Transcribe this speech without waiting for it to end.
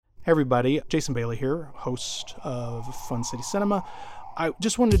Hey everybody, Jason Bailey here, host of Fun City Cinema. I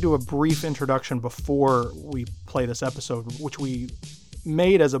just wanted to do a brief introduction before we play this episode, which we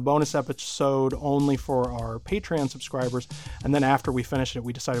made as a bonus episode only for our Patreon subscribers. And then after we finished it,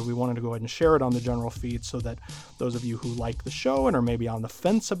 we decided we wanted to go ahead and share it on the general feed so that those of you who like the show and are maybe on the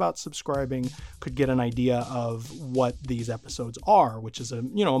fence about subscribing could get an idea of what these episodes are, which is a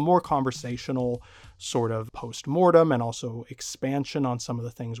more conversational sort of post-mortem and also expansion on some of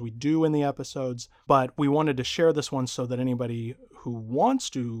the things we do in the episodes. But we wanted to share this one so that anybody who wants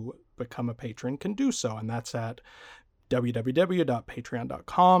to become a patron can do so. And that's at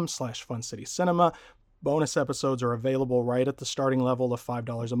www.patreon.com/funcitycinema. Bonus episodes are available right at the starting level of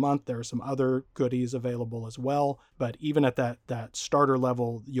 $5 a month. There are some other goodies available as well. But even at that starter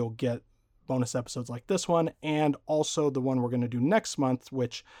level, you'll get bonus episodes like this one, and also the one we're going to do next month,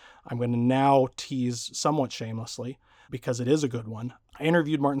 which I'm going to now tease somewhat shamelessly because it is a good one. I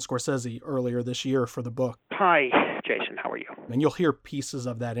interviewed Martin Scorsese earlier this year for the book. Hi, Jason. How are you? And you'll hear pieces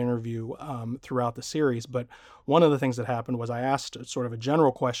of that interview throughout the series. But one of the things that happened was I asked sort of a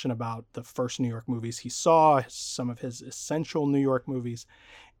general question about the first New York movies he saw, some of his essential New York movies.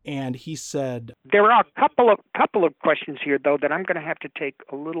 And he said, there are a couple of questions here, though, that I'm going to have to take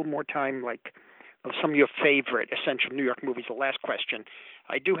a little more time, like of some of your favorite essential New York movies. The last question,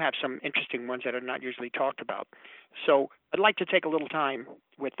 I do have some interesting ones that are not usually talked about. So I'd like to take a little time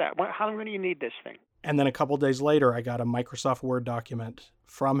with that. How long do you need this thing? And then a couple days later, I got a Microsoft Word document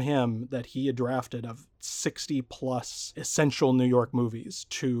from him that he had drafted of 60 plus essential New York movies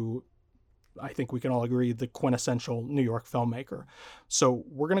to, I think we can all agree, the quintessential New York filmmaker. So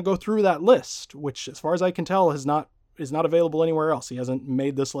we're going to go through that list, which as far as I can tell is not available anywhere else. He hasn't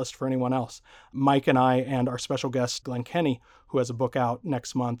made this list for anyone else. Mike and I and our special guest, Glenn Kenny, who has a book out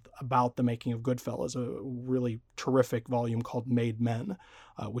next month about the making of Goodfellas, a really terrific volume called Made Men,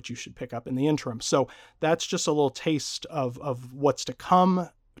 which you should pick up in the interim. So that's just a little taste of what's to come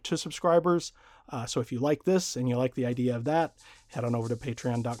to subscribers. So if you like this and you like the idea of that, head on over to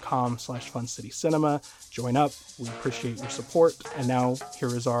patreon.com/funcitycinema. Join up. We appreciate your support. And now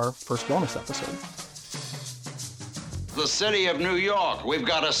here is our first bonus episode. The city of New York, we've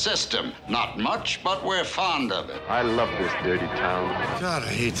got a system. Not much, but we're fond of it. I love this dirty town. God, I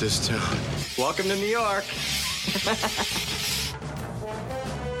hate this town. Welcome to New York.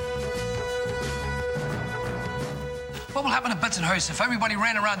 What will happen to Bensonhurst if everybody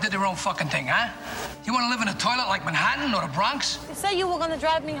ran around and did their own fucking thing, huh? You want to live in a toilet like Manhattan or the Bronx? You said you were going to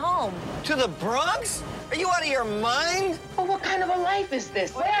drive me home. To the Bronx? Are you out of your mind? Well, what kind of a life is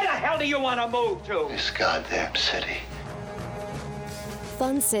this? Where the hell do you want to move to? This goddamn city.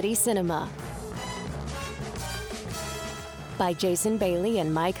 Fun City Cinema by Jason Bailey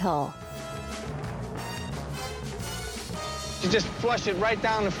and Mike Hull. You just flush it right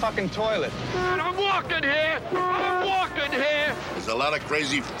down the fucking toilet. I'm walking here. There's a lot of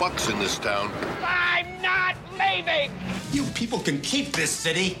crazy fucks in this town. I'm not leaving. You people can keep this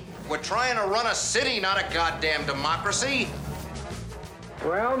city. We're trying to run a city, not a goddamn democracy.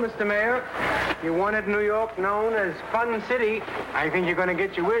 Well, Mr. Mayor, you wanted New York known as Fun City. I think you're going to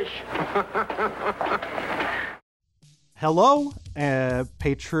get your wish. Hello,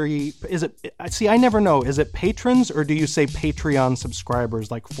 is it, see, I never know, is it patrons or do you say Patreon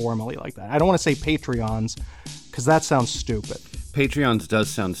subscribers like formally like that? I don't want to say Patreons because that sounds stupid. Patreons does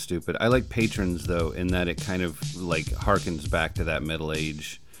sound stupid. I like patrons though, in that it kind of like harkens back to that middle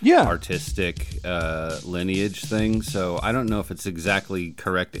age artistic lineage thing. So I don't know if it's exactly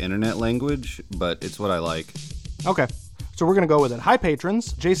correct internet language, but it's what I like. Okay. So we're going to go with it. Hi,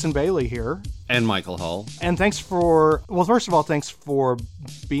 patrons. Jason Bailey here. And Michael Hull. And thanks for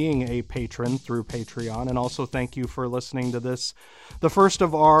being a patron through Patreon. And also thank you for listening to this, the first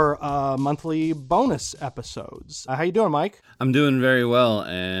of our monthly bonus episodes. How you doing, Mike? I'm doing very well,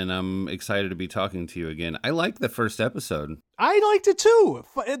 and I'm excited to be talking to you again. I liked the first episode. I liked it too.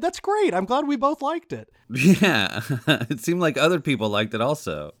 That's great. I'm glad we both liked it. Yeah. It seemed like other people liked it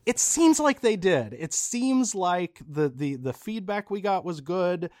also. It seems like they did. It seems like the feedback we got was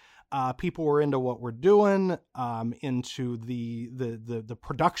good. People were into what we're doing, into the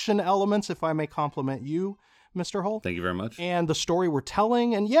production elements, if I may compliment you, Mr. Hull. Thank you very much. And the story we're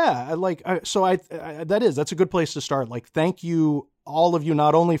telling. And yeah, that's a good place to start. Like, thank you, all of you,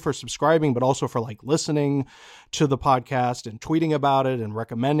 not only for subscribing, but also for like listening to the podcast and tweeting about it and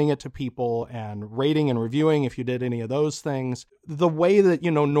recommending it to people and rating and reviewing if you did any of those things. the way that,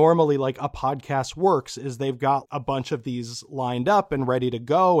 normally like a podcast works is they've got a bunch of these lined up and ready to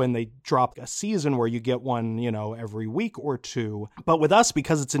go, and they drop a season where you get one, every week or two. But with us,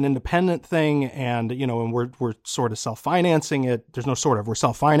 because it's an independent thing and, and we're sort of self-financing it, there's no sort of, we're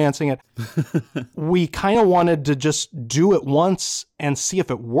self-financing it. We kind of wanted to just do it once and see if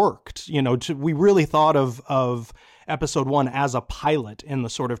it worked. We really thought of episode 1 as a pilot in the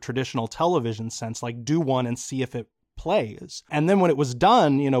sort of traditional television sense, like do one and see if it plays. And then when it was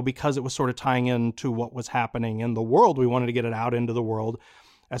done, because it was sort of tying into what was happening in the world, we wanted to get it out into the world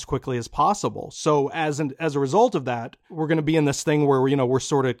as quickly as possible. So as a result of that, we're going to be in this thing where, we're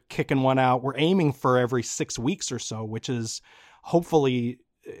sort of kicking one out. We're aiming for every 6 weeks or so, which is hopefully,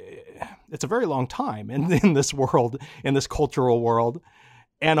 it's a very long time in this world, in this cultural world.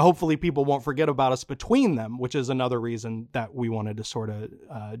 And hopefully people won't forget about us between them, which is another reason that we wanted to sort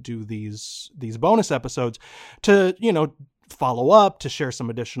of do these bonus episodes to, follow up, to share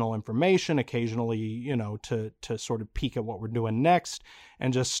some additional information, occasionally, to sort of peek at what we're doing next,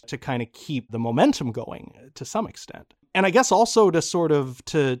 and just to kind of keep the momentum going to some extent. And I guess also to sort of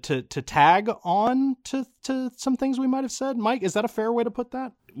to tag on to some things we might have said. Mike, is that a fair way to put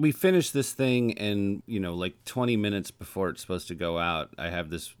that? We finished this thing and, like 20 minutes before it's supposed to go out, I have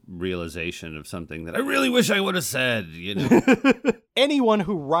this realization of something that I really wish I would have said, Anyone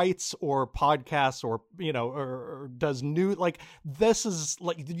who writes or podcasts or, or does new, like this is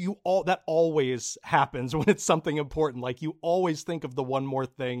like that always happens when it's something important. Like you always think of the one more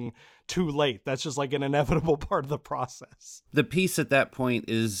thing too late. That's just like an inevitable part of the process. The piece at that point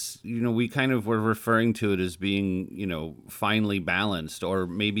is, we kind of were referring to it as being, finely balanced, or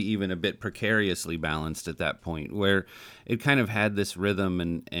maybe even a bit precariously balanced at that point, where it kind of had this rhythm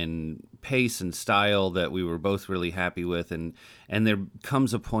and pace and style that we were both really happy with. And there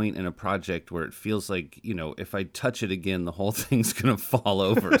comes a point in a project where it feels like, if I touch it again, the whole thing's going to fall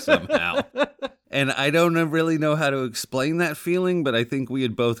over somehow. And I don't really know how to explain that feeling, but I think we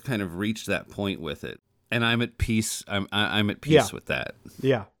had both kind of reached that point with it. And I'm at peace. I'm at peace with that.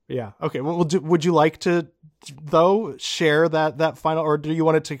 Yeah. Yeah. Okay. Well, would you like to, though, share that final, or do you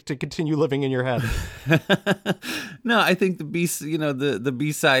want it to continue living in your head? No, I think the B, the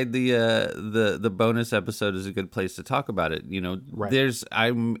B-side, the bonus episode is a good place to talk about it. Right.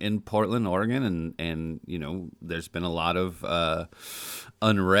 I'm in Portland, Oregon, and there's been a lot of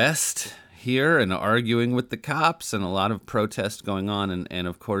unrest here and arguing with the cops and a lot of protest going on. And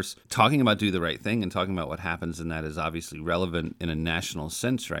of course, talking about Do the Right Thing and talking about what happens in that is obviously relevant in a national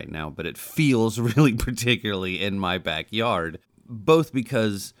sense right now, but it feels really particularly in my backyard, both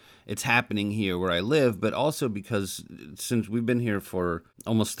because it's happening here where I live, but also because since we've been here for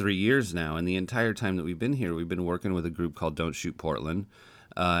almost 3 years now, and the entire time that we've been here, we've been working with a group called Don't Shoot Portland.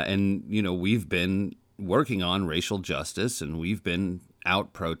 And we've been working on racial justice, and we've been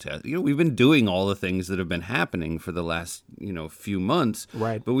out protest. We've been doing all the things that have been happening for the last, few months.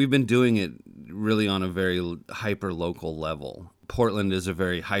 Right. But we've been doing it really on a very hyper local level. Portland is a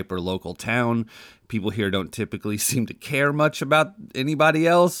very hyper local town. People here don't typically seem to care much about anybody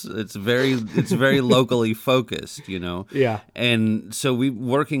else. It's very locally focused, Yeah. And so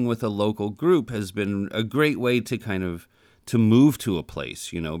working with a local group has been a great way to kind of to move to a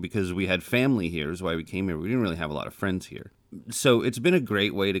place, because we had family here is why we came here. We didn't really have a lot of friends here. So it's been a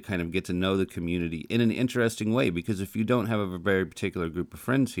great way to kind of get to know the community in an interesting way, because if you don't have a very particular group of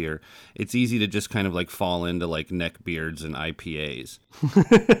friends here, it's easy to just kind of like fall into like neckbeards and IPAs.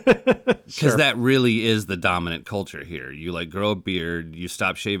 Because that really is the dominant culture here. You like grow a beard, you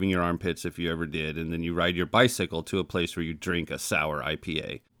stop shaving your armpits if you ever did, and then you ride your bicycle to a place where you drink a sour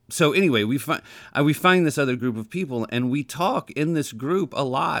IPA. So anyway, we find this other group of people, and we talk in this group a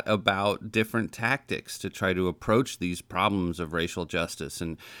lot about different tactics to try to approach these problems of racial justice.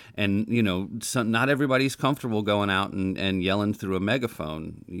 And not everybody's comfortable going out and yelling through a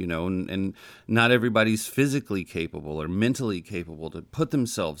megaphone, and not everybody's physically capable or mentally capable to put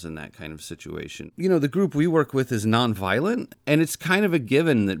themselves in that kind of situation. The group we work with is nonviolent, and it's kind of a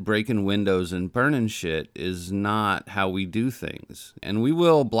given that breaking windows and burning shit is not how we do things. And we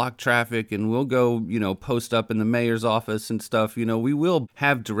will block traffic, and we'll go, post up in the mayor's office and stuff. We will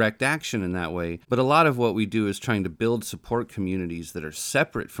have direct action in that way. But a lot of what we do is trying to build support communities that are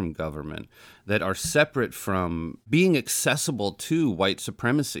separate from government, that are separate from being accessible to white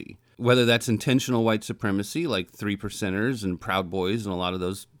supremacy, whether that's intentional white supremacy, like 3%ers and Proud Boys and a lot of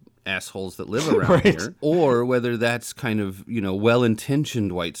those assholes that live around here, or whether that's kind of,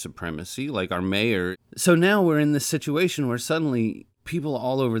 well-intentioned white supremacy, like our mayor. So now we're in this situation where suddenly people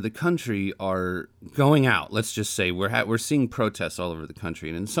all over the country are going out. Let's just say we're seeing protests all over the country.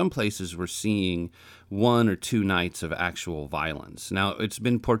 And in some places, we're seeing 1 or 2 nights of actual violence. Now, it's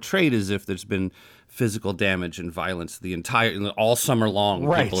been portrayed as if there's been physical damage and violence all summer long.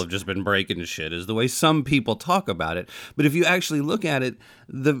 Right. People have just been breaking shit, is the way some people talk about it. But if you actually look at it,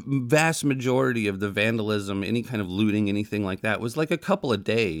 the vast majority of the vandalism, any kind of looting, anything like that, was like a couple of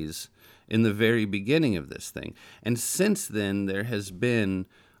days in the very beginning of this thing. And since then, there has been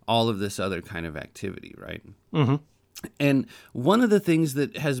all of this other kind of activity, right? Mm-hmm. And one of the things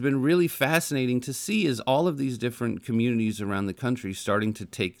that has been really fascinating to see is all of these different communities around the country starting to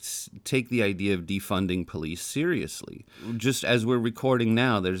take the idea of defunding police seriously. Just as we're recording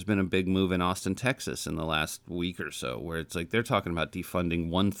now, there's been a big move in Austin, Texas in the last week or so, where it's like they're talking about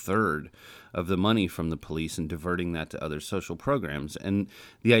defunding 1/3 of the money from the police and diverting that to other social programs. And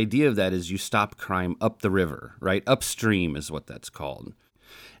the idea of that is you stop crime up the river, right? Upstream is what that's called.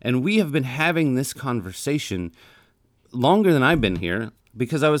 And we have been having this conversation longer than I've been here,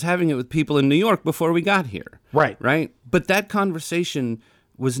 because I was having it with people in New York before we got here. Right. Right? But that conversation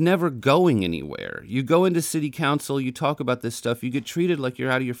was never going anywhere. You go into city council, you talk about this stuff, you get treated like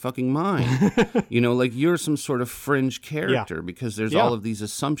you're out of your fucking mind. Like you're some sort of fringe character because there's all of these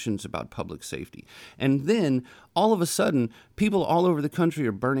assumptions about public safety. And then all of a sudden, people all over the country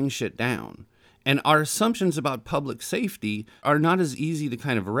are burning shit down. And our assumptions about public safety are not as easy to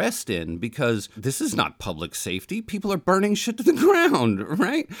kind of rest in, because this is not public safety. People are burning shit to the ground,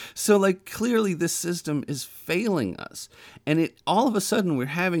 right? So like clearly this system is failing us. And all of a sudden we're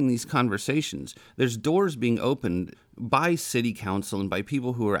having these conversations. There's doors being opened by city council and by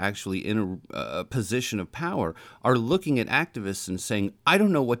people who are actually in a position of power are looking at activists and saying, I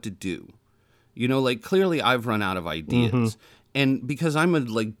don't know what to do. Like clearly I've run out of ideas. Mm-hmm. And because I'm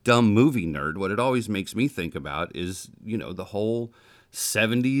a dumb movie nerd, what it always makes me think about is, the whole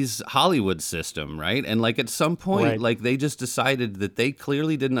 70s Hollywood system, right? And at some point, they just decided that they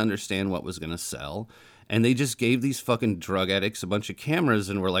clearly didn't understand what was going to sell. And they just gave these fucking drug addicts a bunch of cameras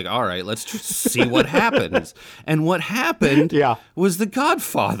and were like, all right, let's just see what happens. And what happened was The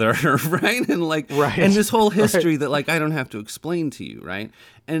Godfather, right? And and this whole history that I don't have to explain to you, right?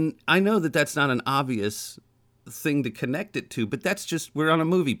 And I know that that's not an obvious thing to connect it to, but that's just, we're on a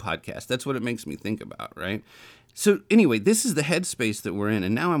movie podcast. That's what it makes me think about, right? So anyway, this is the headspace that we're in,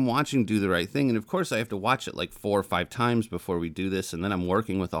 and now I'm watching Do the Right Thing, and of course I have to watch it 4 or 5 times before we do this, and then I'm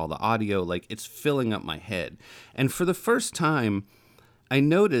working with all the audio, it's filling up my head. And for the first time, I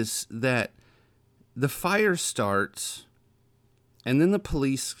notice that the fire starts, and then the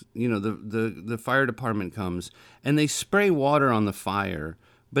police, the fire department comes, and they spray water on the fire,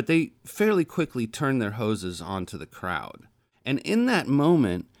 but they fairly quickly turn their hoses onto the crowd. And in that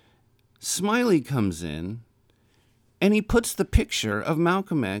moment, Smiley comes in, and he puts the picture of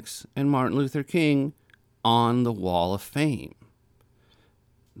Malcolm X and Martin Luther King on the Wall of Fame.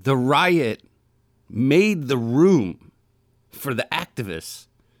 The riot made the room for the activists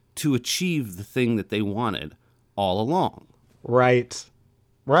to achieve the thing that they wanted all along. Right.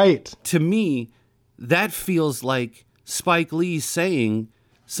 Right. To me, that feels like Spike Lee saying,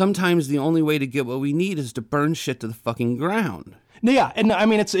 sometimes the only way to get what we need is to burn shit to the fucking ground. Yeah, and I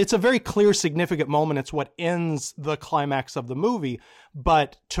mean, it's a very clear, significant moment. It's what ends the climax of the movie.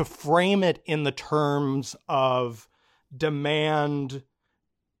 But to frame it in the terms of demand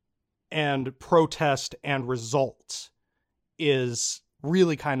and protest and results is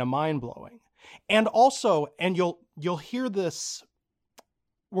really kind of mind-blowing. And also, and you'll hear this,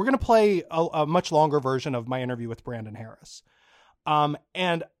 we're going to play a much longer version of my interview with Brandon Harris.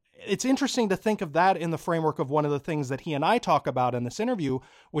 And it's interesting to think of that in the framework of one of the things that he and I talk about in this interview,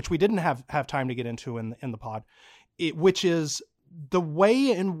 which we didn't have time to get into in the pod, which is the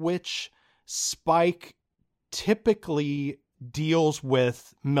way in which Spike typically deals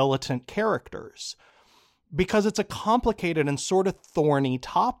with militant characters, because it's a complicated and sort of thorny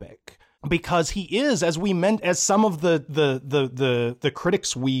topic. Because he is, as some of the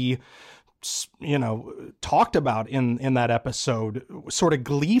critics we talked about in that episode sort of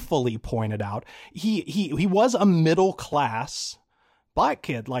gleefully pointed out, he was a middle class black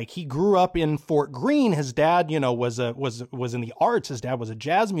kid. He grew up in Fort Greene. His dad, was in the arts. His dad was a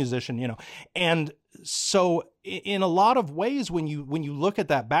jazz musician, and so in a lot of ways, when you look at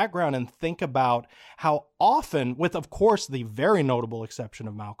that background and think about how often, with of course the very notable exception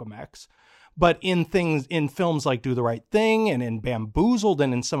of Malcolm X, but in films like Do the Right Thing and in Bamboozled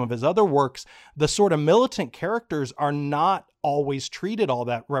and in some of his other works, the sort of militant characters are not always treated all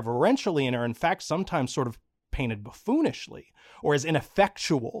that reverentially and are in fact sometimes sort of painted buffoonishly or as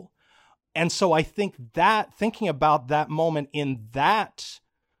ineffectual. And so I think that thinking about that moment in that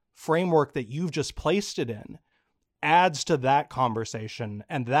framework that you've just placed it in adds to that conversation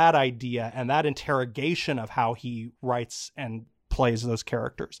and that idea and that interrogation of how he writes and plays those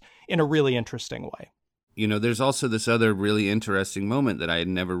characters in a really interesting way. You know, there's also this other really interesting moment that I had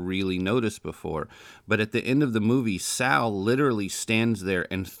never really noticed before. But at the end of the movie, Sal literally stands there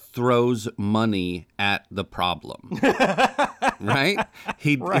and throws money at the problem. Right?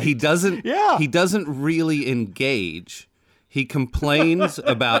 He doesn't really engage. He complains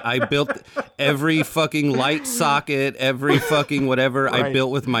about, I built every fucking light socket, every fucking whatever I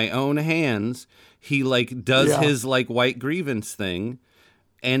built with my own hands. He does his white grievance thing.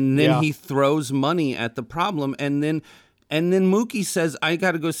 And then he throws money at the problem. And then Mookie says, I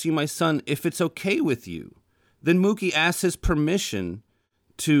got to go see my son if it's okay with you. Then Mookie asks his permission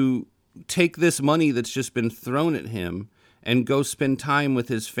to take this money that's just been thrown at him and go spend time with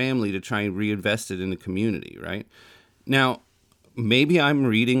his family to try and reinvest it in the community, right? Now, maybe I'm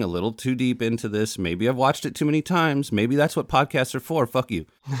reading a little too deep into this. Maybe I've watched it too many times. Maybe that's what podcasts are for. Fuck you.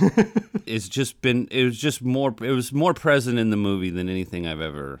 It was more present in the movie than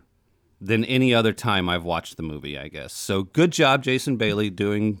any other time I've watched the movie, I guess. So good job, Jason Bailey,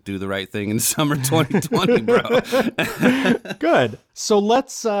 Do the Right Thing in summer 2020, bro. Good. So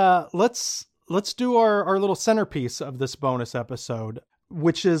let's do our little centerpiece of this bonus episode,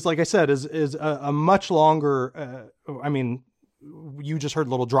 which is, like I said, is a much longer, you just heard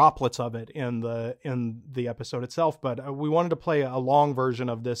little droplets of it in the episode itself, but we wanted to play a long version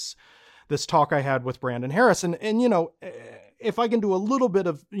of this talk I had with Brandon Harris. And if I can do a little bit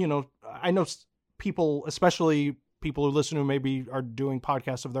of, I know people, especially people who listen who maybe are doing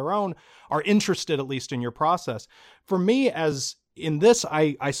podcasts of their own, are interested at least in your process. For me, as in this,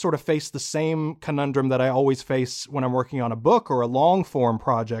 I sort of face the same conundrum that I always face when I'm working on a book or a long form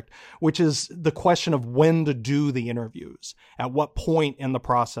project, which is the question of when to do the interviews, at what point in the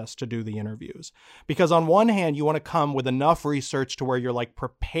process to do the interviews. Because on one hand, you want to come with enough research to where you're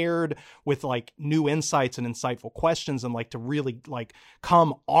prepared with new insights and insightful questions and to really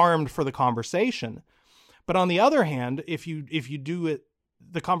come armed for the conversation. But on the other hand, if you do it,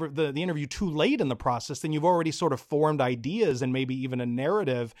 the interview too late in the process, then you've already sort of formed ideas and maybe even a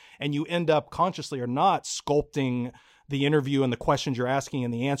narrative, and you end up consciously or not sculpting the interview and the questions you're asking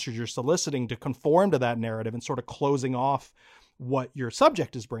and the answers you're soliciting to conform to that narrative and sort of closing off what your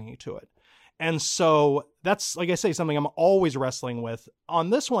subject is bringing to it. And so that's, like I say, something I'm always wrestling with. On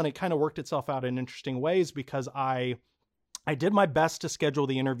this one, it kind of worked itself out in interesting ways because I did my best to schedule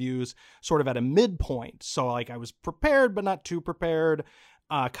the interviews sort of at a midpoint. So I was prepared, but not too prepared.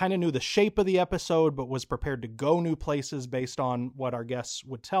 Kind of knew the shape of the episode, but was prepared to go new places based on what our guests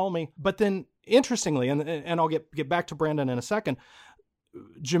would tell me. But then, interestingly, and I'll get back to Brandon in a second,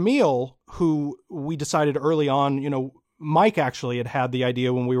 Jamil, who we decided early on, Mike actually had the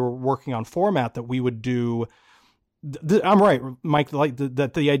idea when we were working on format that we would do. I'm right, Mike,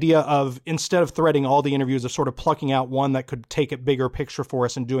 that the idea of, instead of threading all the interviews, of sort of plucking out one that could take a bigger picture for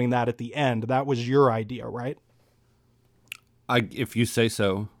us and doing that at the end. That was your idea, right? If you say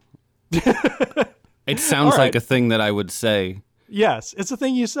so. It sounds like a thing that I would say. Yes, it's a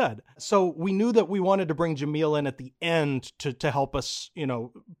thing you said. So we knew that we wanted to bring Jamil in at the end to help us,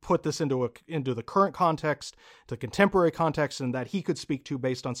 put this into the current context, the contemporary context, and that he could speak to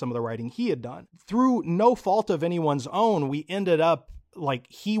based on some of the writing he had done. Through no fault of anyone's own, we ended up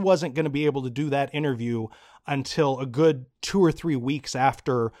he wasn't going to be able to do that interview until a good 2 or 3 weeks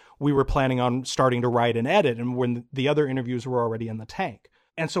after we were planning on starting to write and edit, and when the other interviews were already in the tank.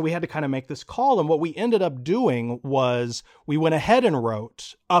 And so we had to kind of make this call. And what we ended up doing was we went ahead and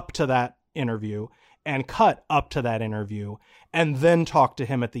wrote up to that interview and cut up to that interview and then talked to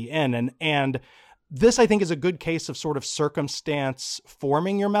him at the end. And this, I think, is a good case of sort of circumstance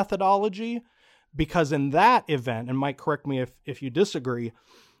forming your methodology, because in that event, and Mike, correct me if you disagree,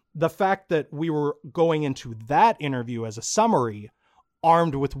 the fact that we were going into that interview as a summary,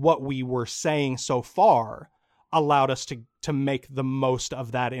 armed with what we were saying so far, allowed us to make the most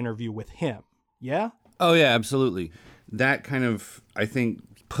of that interview with him. Yeah? Oh, yeah, absolutely. That kind of, I think,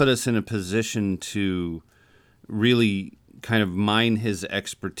 put us in a position to really kind of mine his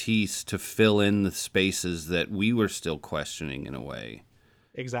expertise to fill in the spaces that we were still questioning in a way.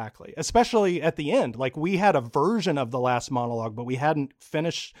 Exactly. Especially at the end. We had a version of the last monologue, but we hadn't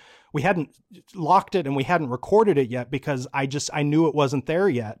locked it and we hadn't recorded it yet because I knew it wasn't there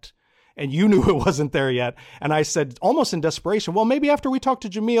yet. And you knew it wasn't there yet. And I said, almost in desperation, well, maybe after we talk to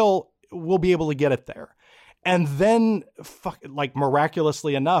Jamil, we'll be able to get it there. And then,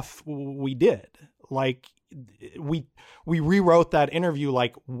 miraculously enough, we did. we rewrote that interview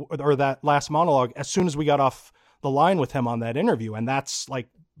or that last monologue as soon as we got off the line with him on that interview. And that's like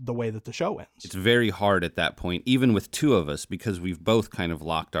the way that the show ends. It's very hard at that point, even with two of us, because we've both kind of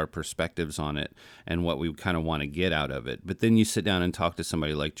locked our perspectives on it and what we kind of want to get out of it. But then you sit down and talk to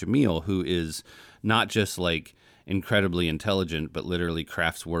somebody like Jamil, who is not just like incredibly intelligent, but literally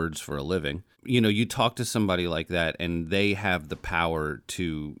crafts words for a living. You talk to somebody like that and they have the power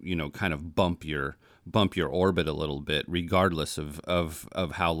to, kind of bump your orbit a little bit, regardless of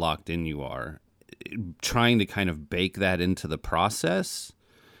how locked in you are. Trying to kind of bake that into the process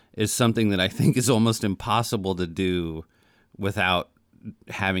is something that I think is almost impossible to do without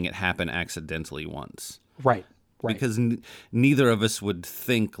having it happen accidentally once. Right. Because neither of us would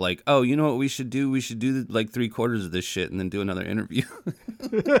think like, oh, you know what we should do? We should do like 3/4 of this shit and then do another interview.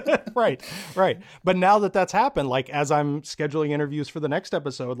 Right. But now that that's happened, like as I'm scheduling interviews for the next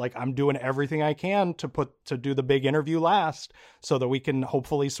episode, like I'm doing everything I can to do the big interview last so that we can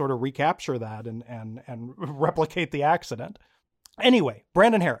hopefully sort of recapture that and replicate the accident. Anyway,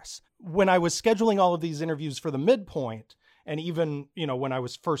 Brandon Harris, when I was scheduling all of these interviews for the midpoint, and even, when I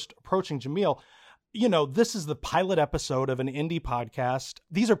was first approaching Jamil, this is the pilot episode of an indie podcast.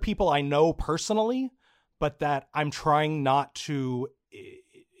 These are people I know personally, but that I'm trying not to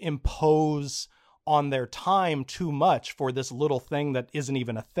impose on their time too much for this little thing that isn't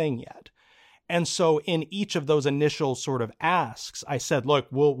even a thing yet. And so in each of those initial sort of asks, I said, look,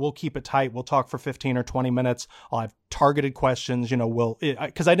 we'll keep it tight. We'll talk for 15 or 20 minutes. I'll have targeted questions,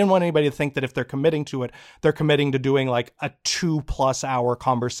 because I didn't want anybody to think that if they're committing to it, they're committing to doing like a 2+ hour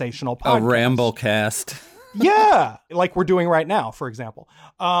conversational podcast. A Ramblecast. Yeah, like we're doing right now, for example.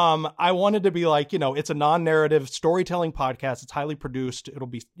 I wanted to be like, it's a non-narrative storytelling podcast. It's highly produced. It'll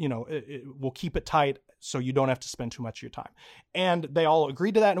be, we'll keep it tight so you don't have to spend too much of your time. And they all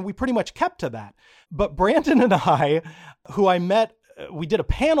agreed to that, and we pretty much kept to that. But Brandon and I, who I met, we did a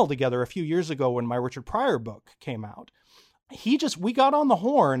panel together a few years ago when my Richard Pryor book came out. We got on the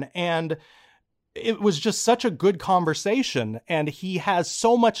horn, and it was just such a good conversation, and he has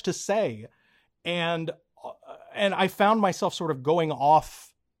so much to say. And I found myself sort of going off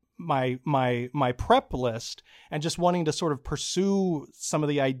my prep list and just wanting to sort of pursue some of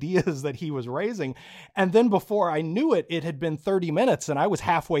the ideas that he was raising. And then before I knew it, it had been 30 minutes and I was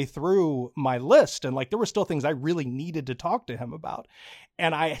halfway through my list. And like, there were still things I really needed to talk to him about.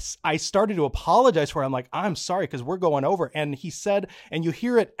 And I started to apologize for it. I'm like, I'm sorry, because we're going over. And he said, and you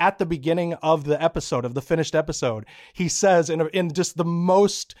hear it at the beginning of the episode, of the finished episode, he says in just the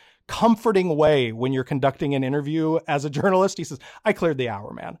most comforting way when you're conducting an interview as a journalist, he says, I cleared the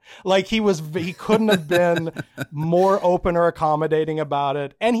hour, man. Like he couldn't have been more open or accommodating about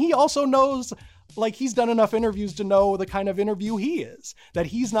it. And he also knows, like, he's done enough interviews to know the kind of interview he is, that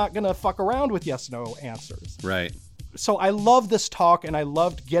he's not going to fuck around with yes, no answers. Right. So I love this talk, and I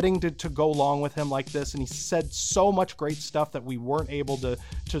loved getting to go along with him like this. And he said so much great stuff that we weren't able to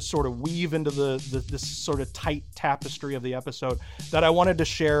sort of weave into this sort of tight tapestry of the episode, that I wanted to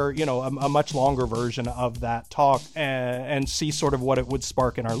share, a much longer version of that talk and see sort of what it would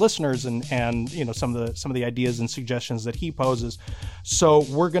spark in our listeners and some of the ideas and suggestions that he poses. So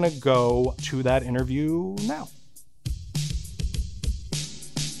we're going to go to that interview now.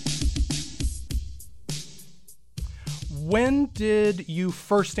 When did you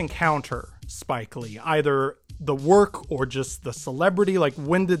first encounter Spike Lee? Either the work or just the celebrity? Like,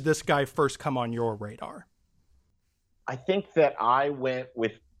 when did this guy first come on your radar? I think that I went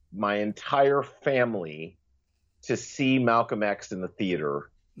with my entire family to see Malcolm X in the theater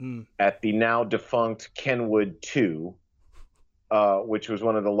at the now defunct Kenwood 2, which was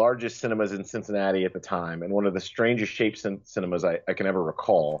one of the largest cinemas in Cincinnati at the time and one of the strangest shaped cinemas I can ever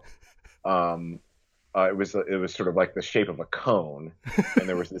recall. It was sort of like the shape of a cone, and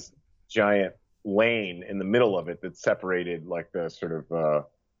there was this giant lane in the middle of it that separated like the sort of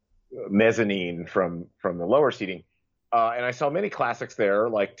mezzanine from the lower seating. And I saw many classics there,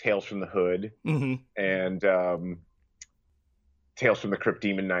 like Tales from the Hood and Tales from the Crypt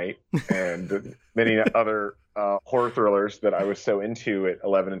Demon Knight, and many other horror thrillers that I was so into at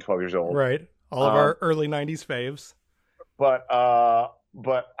 11 and 12 years old. Right, all of our early '90s faves. But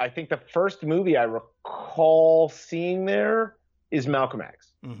I think the first movie I recall seeing there is Malcolm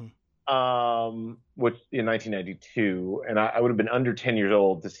X, which in 1992, and I would have been under 10 years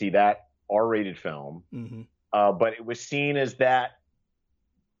old to see that R-rated film. But it was seen as that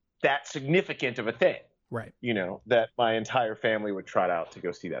significant of a thing, right? That my entire family would trot out to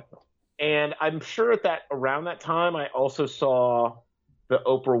go see that film. And I'm sure around that time, I also saw the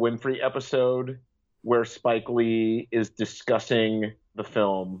Oprah Winfrey episode where Spike Lee is discussing the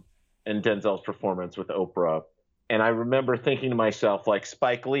film and Denzel's performance with Oprah. And I remember thinking to myself, like,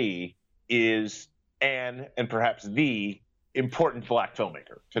 Spike Lee is and perhaps the important black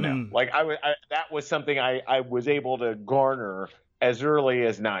filmmaker to know. Like that was something I was able to garner as early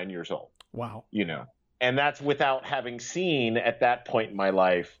as 9 years old. Wow. You know, and that's without having seen at that point in my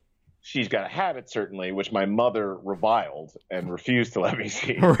life, She's Gotta Have It, certainly, which my mother reviled and refused to let me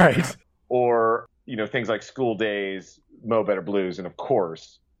see. Right. Or, you know, things like School Days, Mo Better Blues, and of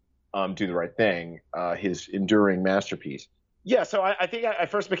course, Do the Right Thing, his enduring masterpiece. Yeah, so I think I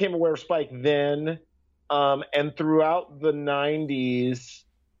first became aware of Spike then, and throughout the 90s,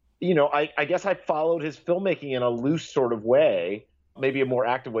 you know, I guess I followed his filmmaking in a loose sort of way, maybe a more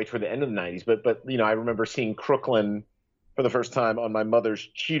active way toward the end of the 90s. But you know, I remember seeing Crooklyn for the first time on my mother's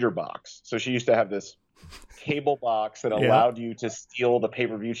cheater box. So she used to have this cable box that allowed you to steal the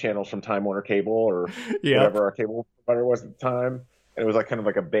pay-per-view channels from Time Warner Cable or whatever our cable provider was at the time. And it was like kind of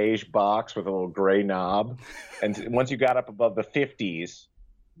like a beige box with a little gray knob. And once you got up above the 50s,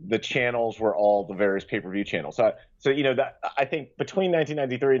 the channels were all the various pay-per-view channels. So you know, that I think between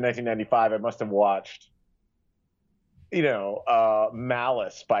 1993 and 1995, I must have watched, you know,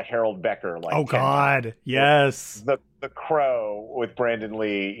 Malice by Harold Becker. Like, oh God, yes. The Crow with Brandon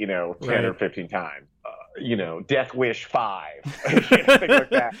Lee, you know, 10 or 15 times. You know, Death Wish 5, you know, things like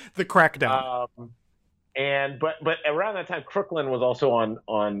that. The Crackdown. But around that time, Crooklyn was also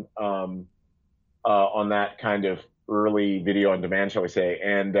on that kind of early video on demand, shall we say,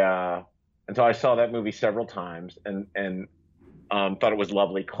 and so I saw that movie several times and thought it was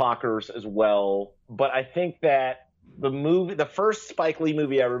lovely. Clockers as well. But I think that the first Spike Lee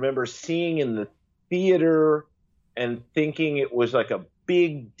movie I remember seeing in the theater and thinking it was like a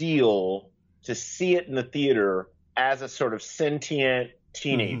big deal to see it in the theater as a sort of sentient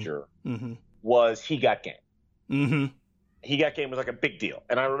teenager was He Got Game. Mm-hmm. He Got Game was like a big deal.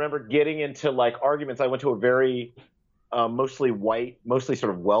 And I remember getting into like arguments. I went to a very mostly white, mostly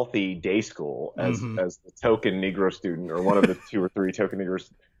sort of wealthy day school as the token Negro student, or one of the 2 or 3 token Negro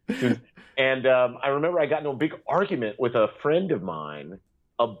students. And I remember I got into a big argument with a friend of mine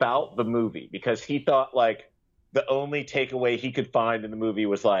about the movie because he thought like the only takeaway he could find in the movie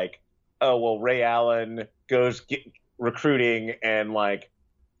was like, oh, well, Ray Allen goes recruiting and like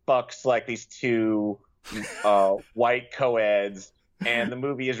fucks like these 2 white co-eds. And the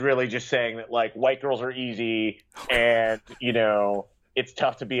movie is really just saying that, like, white girls are easy and, you know, it's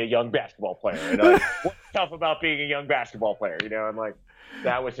tough to be a young basketball player. And like, what's tough about being a young basketball player? You know, and like,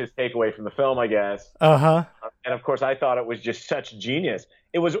 that was his takeaway from the film, I guess. And of course, I thought it was just such genius.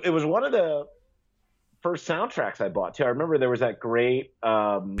 It was one of the first soundtracks I bought, too. I remember there was that great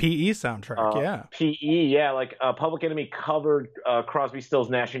PE soundtrack, PE, like Public Enemy covered Crosby,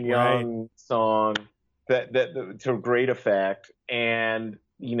 Stills, Nash & Young song. That to great effect. And,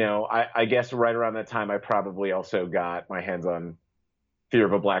 you know, I guess right around that time, I probably also got my hands on Fear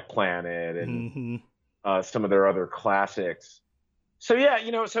of a Black Planet and some of their other classics. So, yeah,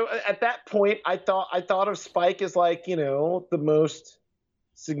 you know, so at that point, I thought of Spike as like, you know, the most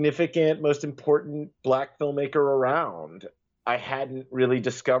significant, most important black filmmaker around. I hadn't really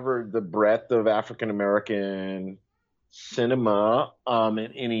discovered the breadth of African-American cinema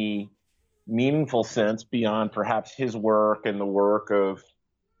in any meaningful sense beyond perhaps his work and the work of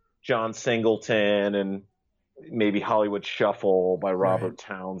John Singleton and maybe Hollywood Shuffle by Robert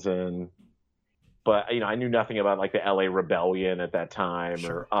Townsend. But, you know, I knew nothing about like the LA Rebellion at that time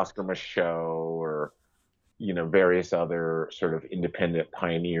or Oscar Micheaux or, you know, various other sort of independent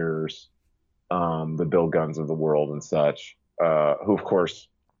pioneers, the Bill Gunns of the world and such, who, of course,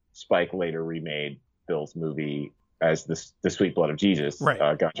 Spike later remade Bill's movie as the Sweet Blood of Jesus,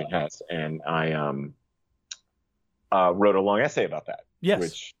 Gotcha Hess, and I wrote a long essay about that.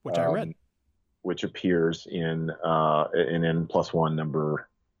 Yes, which I read, which appears in N+1 number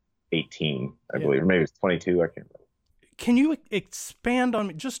 18, I believe, or maybe it's 22. I can't remember. Can you expand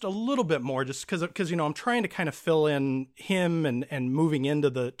on just a little bit more, just because you know I'm trying to kind of fill in him and moving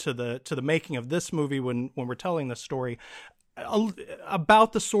into the making of this movie when we're telling this story.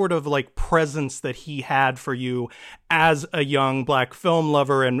 About the sort of like presence that he had for you as a young black film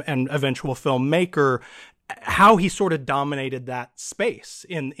lover and eventual filmmaker, how he sort of dominated that space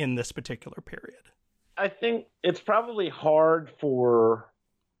in this particular period. I think it's probably hard for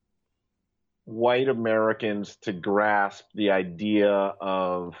white Americans to grasp the idea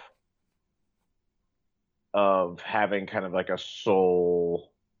of having kind of like a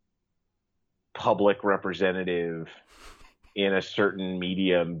sole public representative in a certain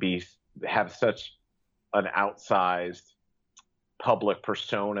medium have such an outsized public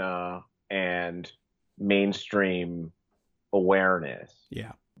persona and mainstream awareness.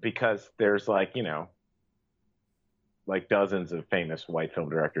 Yeah. because there's like, you know, like dozens of famous white film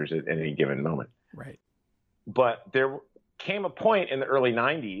directors at any given moment. Right. But there came a point in the early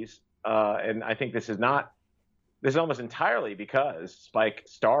 90s, and I think this is almost entirely because Spike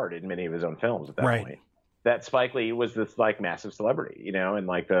starred in many of his own films at that point, that Spike Lee was this like massive celebrity, you know, and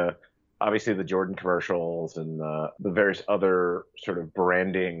like obviously the Jordan commercials and the various other sort of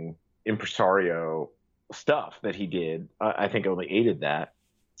branding impresario stuff that he did, I think only aided that.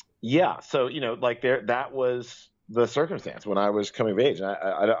 Yeah. So, you know, like that was the circumstance when I was coming of age.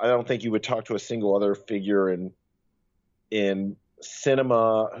 I don't think you would talk to a single other figure in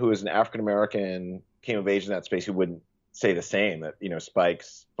cinema who is an African-American, came of age in that space, who wouldn't say the same, that, you know, Spike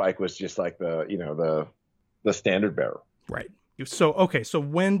was just like the standard bearer. Right. So, okay. So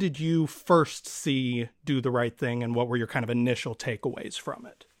when did you first see Do the Right Thing, and what were your kind of initial takeaways from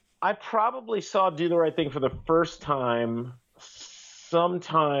it? I probably saw Do the Right Thing for the first time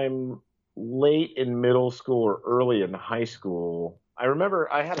sometime late in middle school or early in high school. I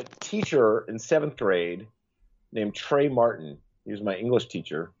remember I had a teacher in 7th grade named Trey Martin. He was my English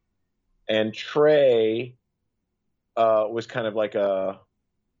teacher. And Trey was kind of like a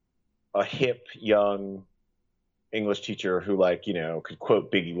hip, young English teacher who, like, you know, could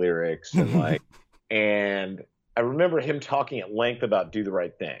quote Biggie lyrics and like, and I remember him talking at length about Do the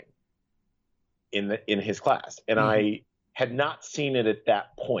Right Thing in his class. And I had not seen it at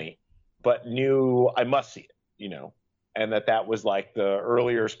that point, but knew I must see it, you know, and that was like the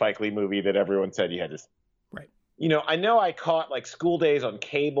earlier Spike Lee movie that everyone said you had to see. Right. You know I caught like School Days on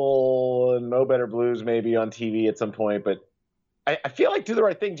cable and Mo Better Blues maybe on TV at some point, but I feel like Do the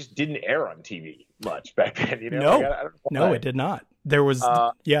Right Thing just didn't air on TV much back then. You know? No, like, I don't know why. It did not. There was,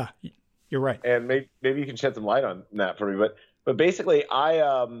 yeah, you're right. And maybe you can shed some light on that for me. But basically,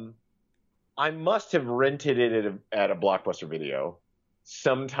 I must have rented it at a Blockbuster Video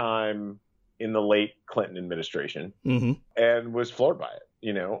sometime in the late Clinton administration, and was floored by it.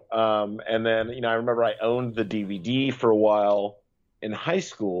 You know, and then, you know, I remember I owned the DVD for a while in high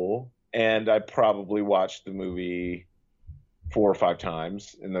school, and I probably watched the movie 4 or 5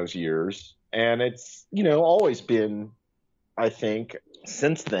 times in those years. And it's, you know, always been, I think,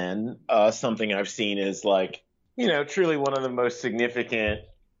 since then, something I've seen as like, you know, truly one of the most significant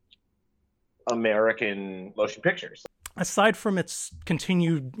American motion pictures. Aside from its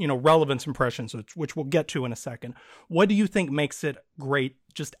continued, you know, relevance impressions, which we'll get to in a second, what do you think makes it great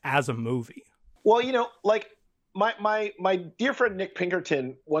just as a movie? Well, you know, like my dear friend Nick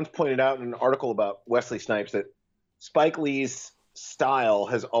Pinkerton once pointed out in an article about Wesley Snipes that Spike Lee's style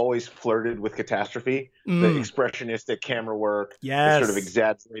has always flirted with catastrophe, the expressionistic camera work, the sort of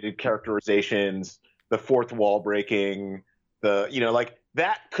exaggerated characterizations, the fourth wall breaking, you know, like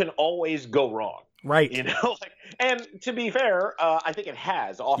that can always go wrong. Right. You know, like, and to be fair, I think it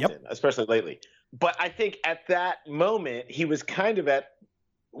has often, especially lately. But I think at that moment, he was kind of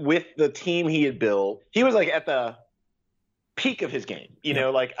with the team he had built, he was like at the peak of his game. You know,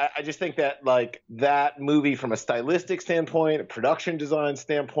 like I just think that like that movie from a stylistic standpoint, a production design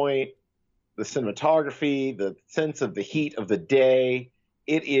standpoint, the cinematography, the sense of the heat of the day,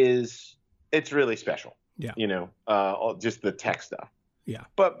 it's really special. Yeah. You know, just the tech stuff. Yeah.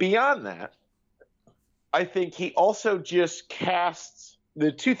 But beyond that, I think he also just casts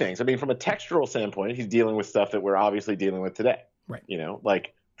the two things. I mean, from a textural standpoint, he's dealing with stuff that we're obviously dealing with today. Right. You know,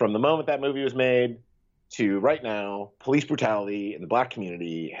 like from the moment that movie was made to right now, police brutality in the black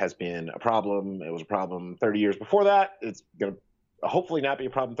community has been a problem. It was a problem 30 years before that. It's going to hopefully not be a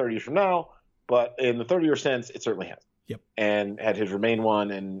problem 30 years from now, but in the 30-year sense, it certainly has. Yep. And has remained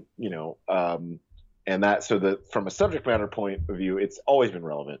one. And, you know, and that, so that from a subject matter point of view, it's always been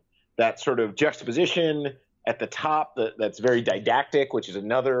relevant. That sort of juxtaposition at the top that's very didactic, which is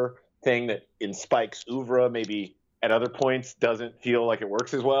another thing that in Spike's oeuvre maybe at other points doesn't feel like it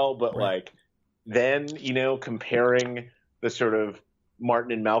works as well. But like then, you know, comparing the sort of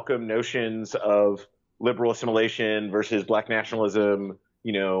Martin and Malcolm notions of liberal assimilation versus black nationalism,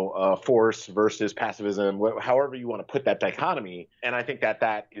 you know, force versus pacifism, however you want to put that dichotomy. And I think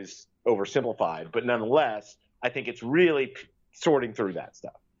that is oversimplified. But nonetheless, I think it's really sorting through that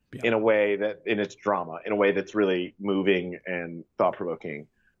stuff. Yeah. In a way that, in its drama, in a way that's really moving and thought-provoking.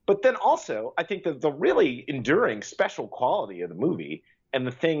 But then also, I think that the really enduring special quality of the movie, and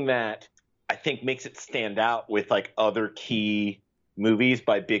the thing that I think makes it stand out with like other key movies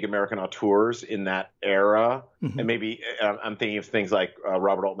by big American auteurs in that era, and maybe I'm thinking of things like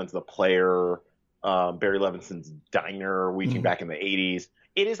Robert Altman's The Player, Barry Levinson's Diner, reaching back in the 80s.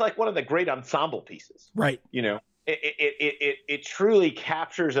 It is like one of the great ensemble pieces. Right. You know? It truly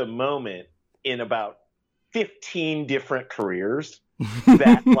captures a moment in about 15 different careers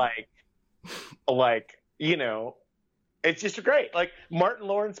that it's just great. Like Martin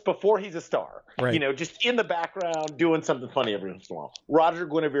Lawrence before he's a star, just in the background doing something funny every once in a while. Roger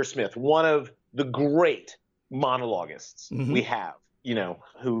Guinevere Smith, one of the great monologuists we have,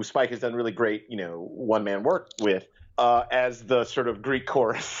 who Spike has done really great, one-man work with. As the sort of Greek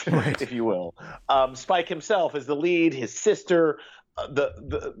chorus, if you will. Spike himself is the lead, his sister,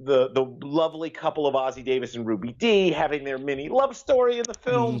 the lovely couple of Ossie Davis and Ruby Dee having their mini love story in the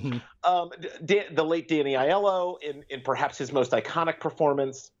film. The late Danny Aiello in perhaps his most iconic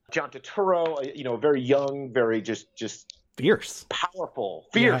performance. John Turturro, a very young, very just fierce, powerful,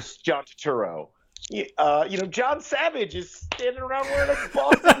 fierce John Turturro. John Savage is standing around wearing a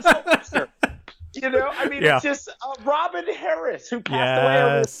Boston Celtics. It's just Robin Harris, who passed away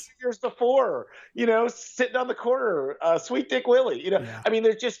only a few years before, sitting on the corner, Sweet Dick Willie.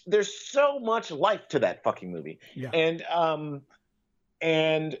 There's so much life to that fucking movie. Yeah.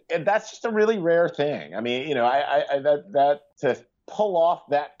 And that's just a really rare thing. That to pull off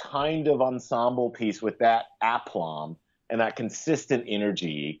that kind of ensemble piece with that aplomb and that consistent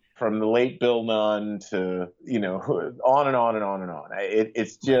energy from the late Bill Nunn to, on and on and on and on.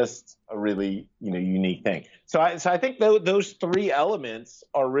 It's just a really, unique thing. So I think those three elements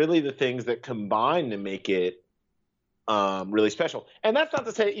are really the things that combine to make it really special. And that's not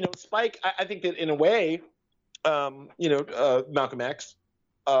to say, Spike, I think that in a way, Malcolm X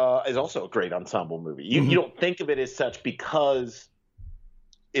is also a great ensemble movie. You don't think of it as such because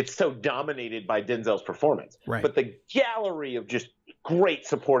it's so dominated by Denzel's performance. Right. But the gallery of just great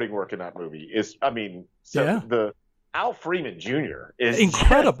supporting work in that movie is, the Al Freeman Jr. is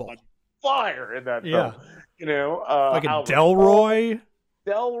incredible. On fire in that film. Like a Delroy.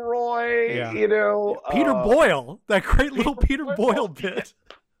 Peter Boyle, that great little Peter Boyle bit.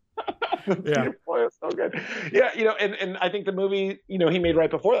 Peter Boyle is so good. And I think the movie, he made right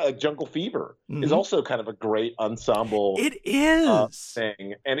before that, like Jungle Fever, is also kind of a great ensemble. It is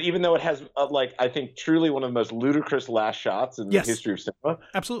thing. And even though it has, I think truly one of the most ludicrous last shots in the history of cinema.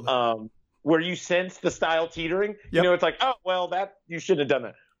 Absolutely. Where you sense the style teetering. Yep. It's like, oh, well, that you shouldn't have done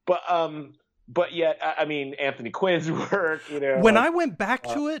that. But yet, Anthony Quinn's work, When I went back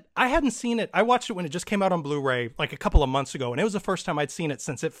to it, I hadn't seen it. I watched it when it just came out on Blu-ray like a couple of months ago, and it was the first time I'd seen it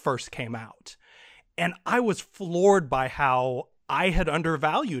since it first came out. And I was floored by how I had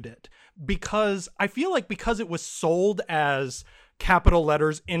undervalued it, because I feel like because it was sold as capital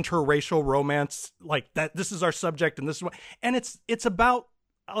letters interracial romance, like that this is our subject and this is what, and it's about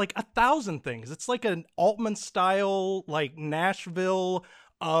like 1,000 things. It's like an Altman style, like Nashville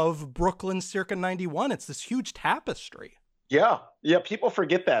of Brooklyn circa 91. It's this huge tapestry. Yeah. People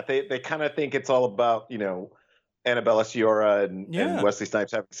forget that. They kind of think it's all about, Annabella Sciorra and Wesley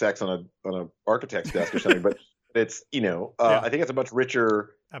Snipes having sex on a architect's desk or something. But it's, I think it's a much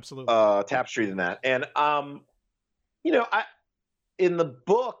richer tapestry than that. And, in the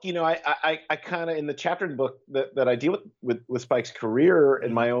book, I kind of, in the chapter in the book that I deal with Spike's career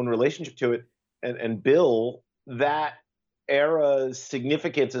and my own relationship to it and Bill, that era's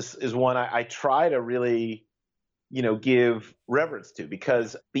significance is one I try to really, give reverence to,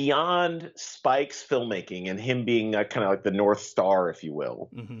 because beyond Spike's filmmaking and him being kind of like the North Star, if you will,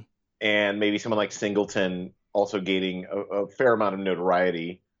 and maybe someone like Singleton also gaining a fair amount of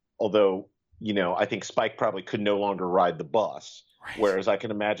notoriety, although, I think Spike probably could no longer ride the bus, whereas I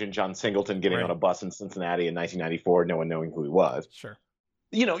can imagine John Singleton getting on a bus in Cincinnati in 1994, no one knowing who he was. Sure.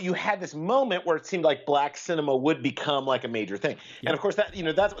 You had this moment where it seemed like black cinema would become like a major thing. Yep. And of course that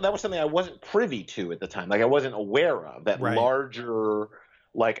was something I wasn't privy to at the time. Like I wasn't aware of that larger,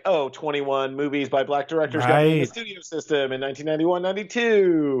 21 movies by black directors got in the studio system in 1991,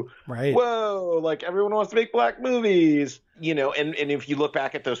 92. Right. Whoa. Like everyone wants to make black movies, and if you look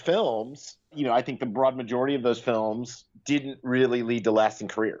back at those films, I think the broad majority of those films didn't really lead to lasting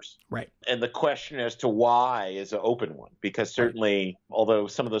careers. Right. And the question as to why is an open one, because certainly, although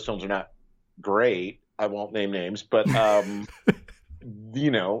some of those films are not great, I won't name names, but,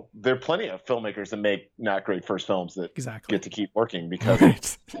 there are plenty of filmmakers that make not great first films that get to keep working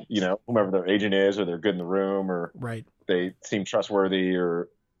because, whomever their agent is, or they're good in the room, or they seem trustworthy, or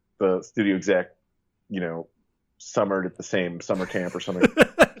the studio exec, summered at the same summer camp or something.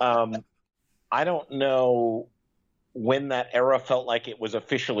 I don't know when that era felt like it was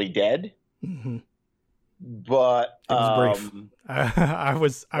officially dead, but it was brief.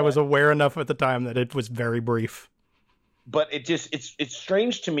 I was aware enough at the time that it was very brief. But it's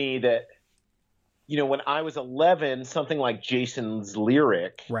strange to me that, when I was 11, something like Jason's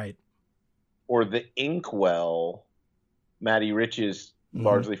Lyric, or The Inkwell, Matty Rich's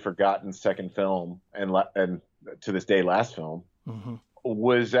largely forgotten second film, and to this day last film,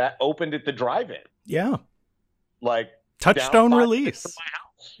 was opened at the drive-in. Yeah. Like Touchstone release. From my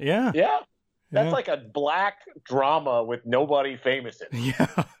house. Yeah. Yeah. That's like a black drama with nobody famous in it.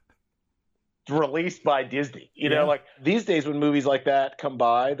 Yeah. Released by Disney. You know, like these days when movies like that come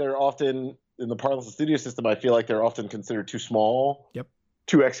by, they're often, in the parlance of the studio system, I feel like they're often considered too small. Yep.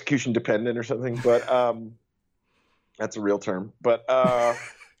 Too execution dependent or something. But that's a real term. But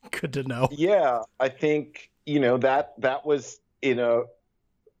good to know. Yeah, I think, you know, that was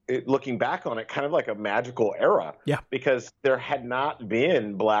looking back on it, kind of like a magical era. Yeah. Because there had not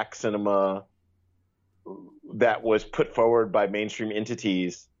been black cinema that was put forward by mainstream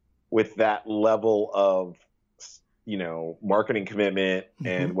entities with that level of, you know, marketing commitment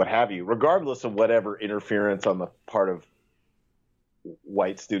and what have you, regardless of whatever interference on the part of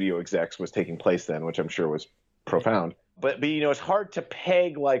white studio execs was taking place then, which I'm sure was profound. But you know, it's hard to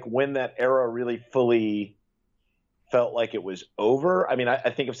peg like when that era really fully felt like it was over. I mean, I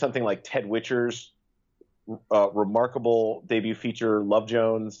think of something like Ted Witcher's remarkable debut feature, Love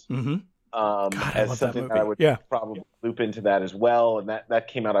Jones, as something that I would probably loop into that as well. And that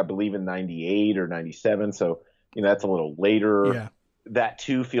came out, I believe, in 98 or 97. So, you know, that's a little later. Yeah. That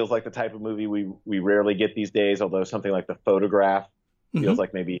too feels like the type of movie we rarely get these days, although something like The Photograph feels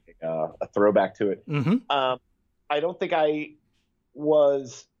like maybe a throwback to it. I don't think I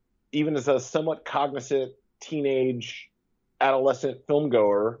was, even as a somewhat cognizant teenage adolescent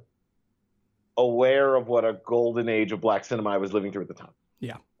filmgoer, aware of what a golden age of black cinema I was living through at the time.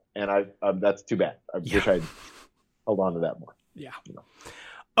 Yeah. And that's too bad. I wish I'd held on to that more. Yeah. You know.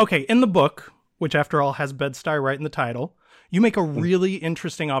 Okay. In the book, which after all has Bed-Stuy right in the title, you make a really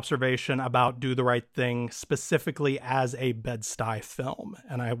interesting observation about Do the Right Thing specifically as a Bed-Stuy film.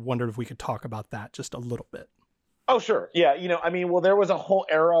 And I wondered if we could talk about that just a little bit. Oh, sure. Yeah. You know, I mean, well, there was a whole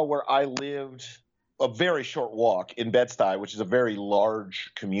era where I lived a very short walk in Bed-Stuy, which is a very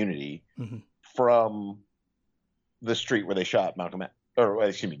large community from the street where they shot Malcolm X, or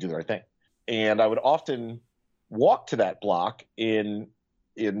excuse me, Do the Right Thing. And I would often walk to that block in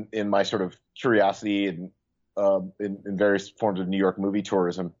my sort of curiosity and in various forms of New York movie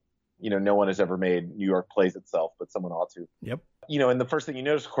tourism. You know, no one has ever made New York Plays itself, but someone ought to. Yep. You know, and the first thing you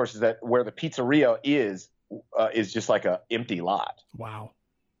notice, of course, is that where the pizzeria is just like a empty lot. Wow.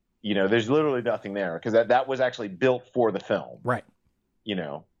 You know, there's literally nothing there because that was actually built for the film. Right. You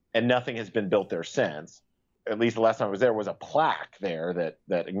know, and nothing has been built there since. At least the last time I was there was a plaque there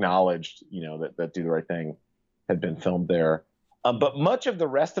that acknowledged, you know, that Do the Right Thing had been filmed there. But much of the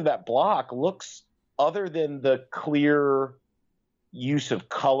rest of that block looks, other than the clear use of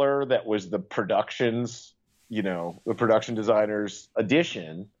color that was the production's, you know, the production designer's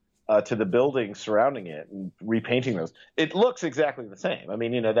addition to the buildings surrounding it and repainting those, it looks exactly the same. I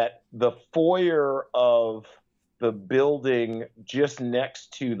mean, you know, that the foyer of the building just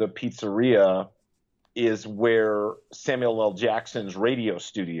next to the pizzeria is where Samuel L. Jackson's radio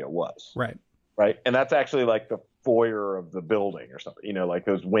studio was. Right. Right. And that's actually like the foyer of the building or something, you know, like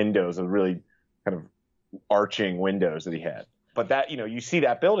those windows, are really kind of arching windows that he had. But that, you know, you see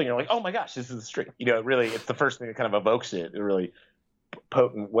that building, you're like, oh my gosh, this is the street. You know, it's the first thing that kind of evokes it in a really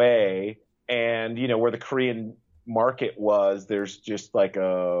potent way. And, you know, where the Korean market was, there's just like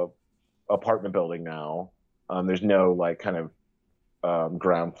a apartment building now. There's no like kind of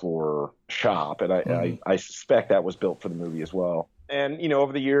ground floor shop. And I suspect that was built for the movie as well. And, you know,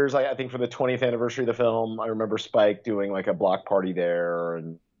 over the years, I think for the 20th anniversary of the film, I remember Spike doing like a block party there,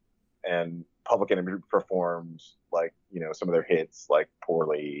 and Public Enemy performed like, you know, some of their hits like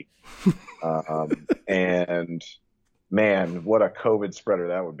Poorly. And man, what a COVID spreader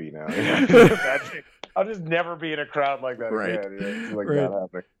that would be now. I'll just never be in a crowd like that again. You know, it's like not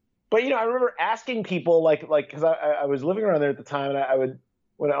happening. But, you know, I remember asking people like, because I was living around there at the time, and I would,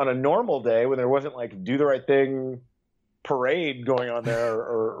 when on a normal day when there wasn't like Do the Right Thing parade going on there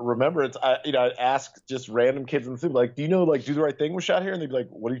or remembrance, I'd ask just random kids in the city, like, do you know, like, Do the Right Thing was shot here? And they'd be like,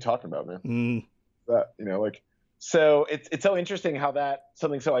 what are you talking about, man? That, you know, like, so it's so interesting how that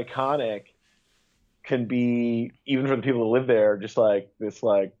something so iconic can be, even for the people who live there, just like this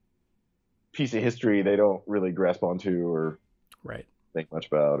like piece of history they don't really grasp onto or think much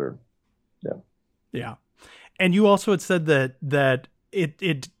about, or yeah. And you also had said that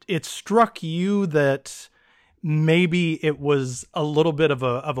it struck you that maybe it was a little bit of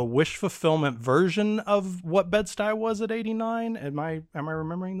a wish fulfillment version of what Bed-Stuy was at 89. Am I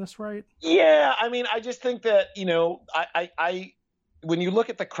remembering this right? Yeah, I mean, I just think that, you know, I when you look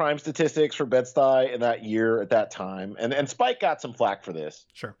at the crime statistics for Bed-Stuy in that year at that time, and Spike got some flack for this,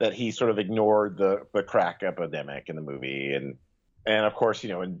 sure, that he sort of ignored the crack epidemic in the movie, and of course, you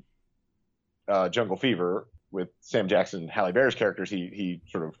know, in Jungle Fever, Sam Jackson and Halle Berry's characters, he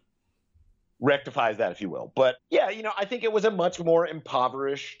sort of rectifies that, if you will. But yeah, I think it was a much more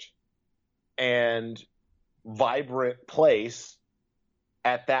impoverished and vibrant place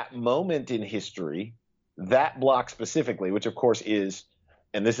at that moment in history, that block specifically, which of course is,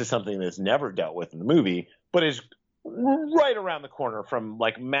 and this is something that's never dealt with in the movie, but is right around the corner from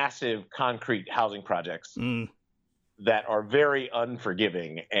like massive concrete housing projects that are very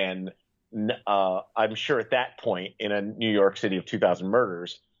unforgiving. And I'm sure at that point in a New York City of 2,000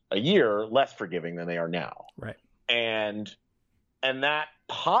 murders a year, less forgiving than they are now. Right. And that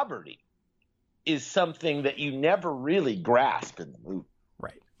poverty is something that you never really grasp in the movie.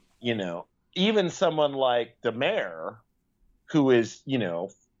 Right. Even someone like the mayor, who is,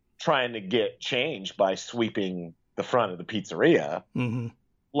 trying to get change by sweeping the front of the pizzeria,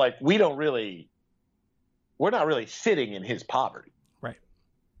 like we're not really sitting in his poverty. Right.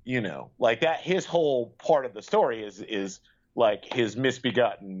 Like that, his whole part of the story is like his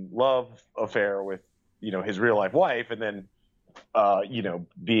misbegotten love affair with, his real life wife. And then,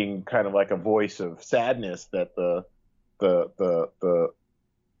 being kind of like a voice of sadness that the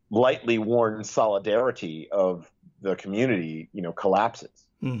lightly worn solidarity of the community, collapses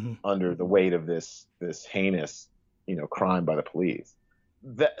under the weight of this heinous, crime by the police.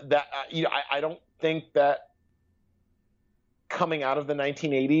 I don't think that coming out of the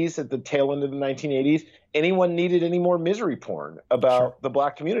 1980s, at the tail end of the 1980s, anyone needed any more misery porn about the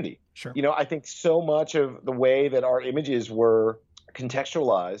black community. Sure. I think so much of the way that our images were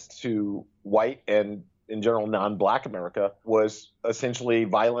contextualized to white and, in general, non-black America was essentially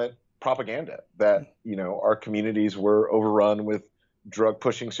violent propaganda that, our communities were overrun with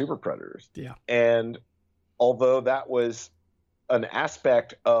drug-pushing super predators. Yeah. And although that was an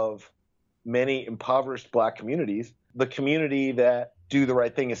aspect of many impoverished black communities, the community that Do the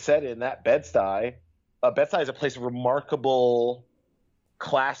Right Thing is set in, that Bed-Stuy is a place of remarkable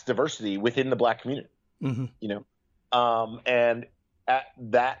class diversity within the black community. And at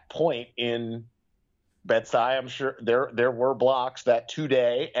that point in Bed-Stuy, I'm sure there were blocks that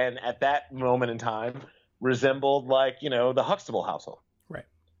today and at that moment in time resembled like, the Huxtable household. Right.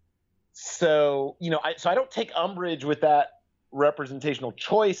 So, I don't take umbrage with that representational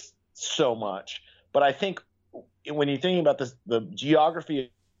choice so much, but I think when you're thinking about this, the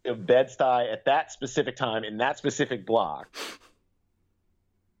geography of Bed-Stuy at that specific time in that specific block,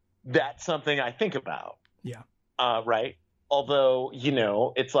 that's something I think about. Yeah. Right. Although,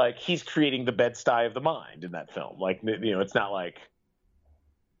 it's like he's creating the Bed-Stuy of the mind in that film. Like, it's not like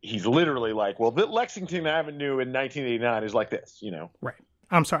he's literally like, well, the Lexington Avenue in 1989 is like this, Right.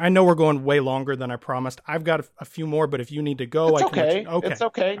 I'm sorry. I know we're going way longer than I promised. I've got a few more, but if you need to go, it's I can. Okay. It's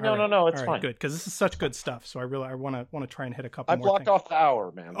okay. No. It's fine. Good, because this is such good stuff. So I want to try and hit a couple. I more blocked things. off the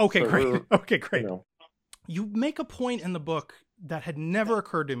hour, man. Okay, so great. Okay, great. You make a point in the book that had never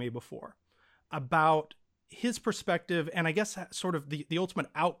occurred to me before about his perspective, and I guess sort of the ultimate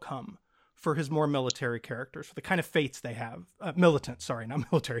outcome for his more military characters, for the kind of fates they have. Militant, sorry, not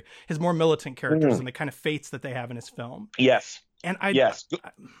military. His more militant characters and the kind of fates that they have in his film. Yes. And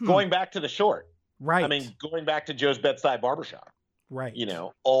going back to the short. Right. I mean, going back to Joe's Bed-Stuy Barbershop. Right.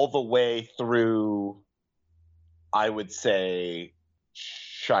 All the way through, I would say,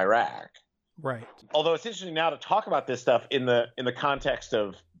 Chirac. Right. Although it's interesting now to talk about this stuff in the context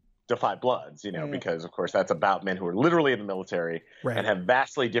of Da 5 Bloods, because of course that's about men who are literally in the military and have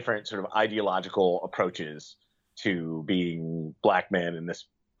vastly different sort of ideological approaches to being black men in this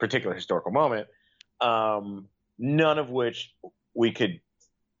particular historical moment. None of which we could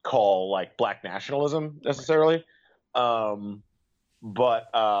call like black nationalism necessarily. But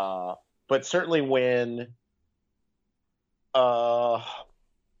certainly when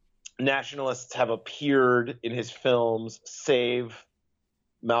nationalists have appeared in his films, save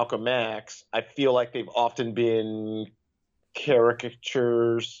Malcolm X, I feel like they've often been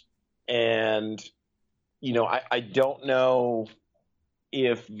caricatures. And, I don't know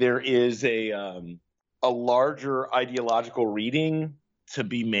if there is a larger ideological reading to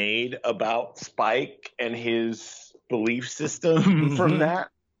be made about Spike and his belief system from that.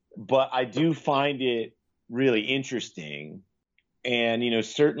 But I do find it really interesting. And,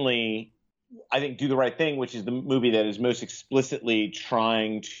 certainly I think Do the Right Thing, which is the movie that is most explicitly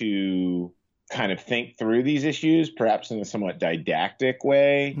trying to kind of think through these issues, perhaps in a somewhat didactic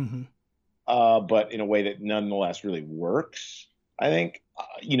way, but in a way that nonetheless really works. I think,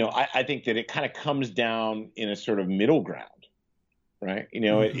 I think that it kind of comes down in a sort of middle ground, right?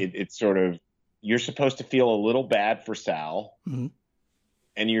 It's sort of, you're supposed to feel a little bad for Sal, and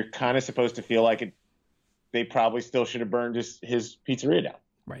you're kind of supposed to feel like they probably still should have burned his pizzeria down.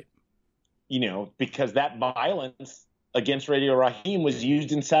 Right. because that violence against Radio Raheem was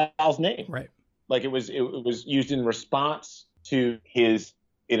used in Sal's name. Right. Like it was used in response to his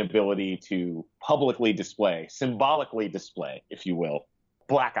inability to publicly display, symbolically display, if you will,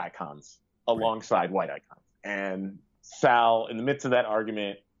 black icons alongside white icons. And Sal, in the midst of that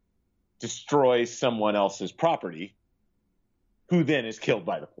argument, destroys someone else's property, who then is killed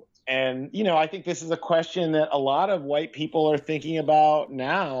by the police. And, I think this is a question that a lot of white people are thinking about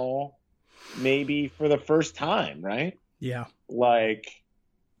now, maybe for the first time, right? Yeah. Like,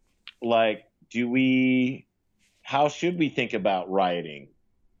 how should we think about rioting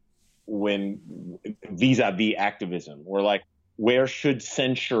when vis-a-vis activism, or like, where should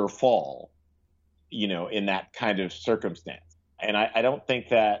censure fall, in that kind of circumstance? And I don't think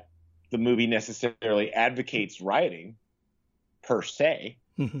that the movie necessarily advocates rioting per se,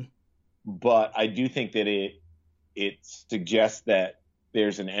 but I do think that it suggests that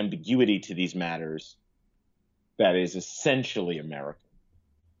there's an ambiguity to these matters that is essentially American.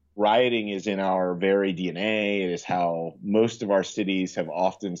 Rioting is in our very DNA. It is how most of our cities have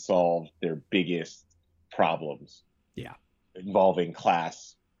often solved their biggest problems. Yeah. Involving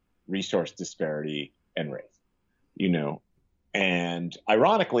class, resource disparity, and race. And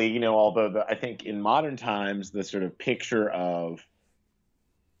ironically, although I think in modern times, the sort of picture of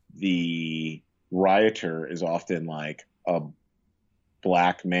the rioter is often like a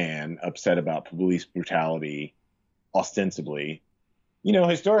black man upset about police brutality, ostensibly.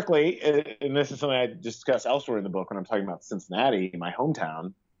 Historically, and this is something I discuss elsewhere in the book when I'm talking about Cincinnati, my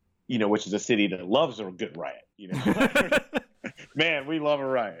hometown, which is a city that loves a good riot. Man, we love a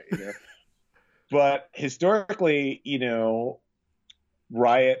riot. But historically,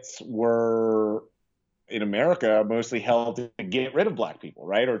 riots were in America mostly held to get rid of black people,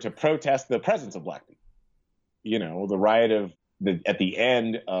 right? Or to protest the presence of black people. The riot at the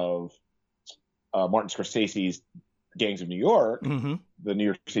end of Martin Scorsese's Gangs of New York, the New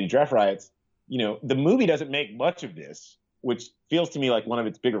York City draft riots, the movie doesn't make much of this, which feels to me like one of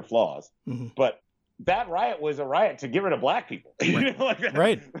its bigger flaws. But that riot was a riot to get rid of black people. Right.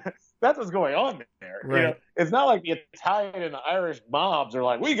 Right. That's what's going on there. Right. It's not like the Italian and the Irish mobs are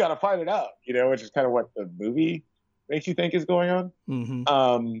like, we got to fight it out, which is kind of what the movie makes you think is going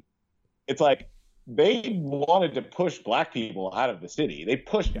on. It's like they wanted to push black people out of the city. They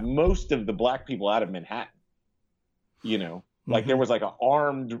pushed most of the black people out of Manhattan. Like there was like an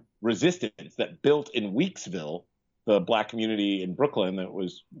armed resistance that built in Weeksville, the black community in Brooklyn that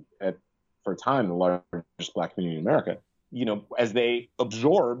was for a time the largest black community in America, as they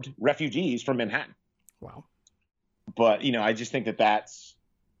absorbed refugees from Manhattan. Wow. But, I just think that that's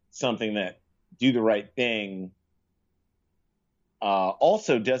something that Do the Right Thing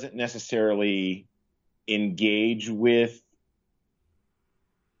also doesn't necessarily engage with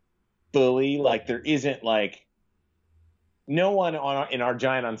fully. Like there isn't like, no one in our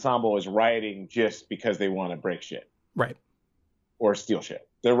giant ensemble is rioting just because they want to break shit. Right. Or steal shit.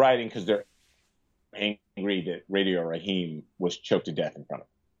 They're rioting because they're angry that Radio Raheem was choked to death in front of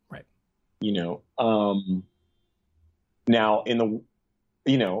them. Right. Now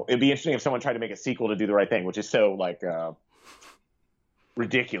it'd be interesting if someone tried to make a sequel to Do the Right Thing, which is so like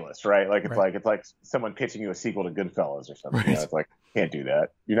ridiculous, right? Like it's like someone pitching you a sequel to Goodfellas or something. Right. It's like, can't do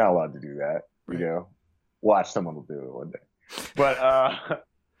that. You're not allowed to do that. Right. Watch, someone will do it one day. But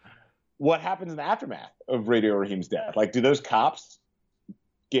what happens in the aftermath of Radio Raheem's death? Like, do those cops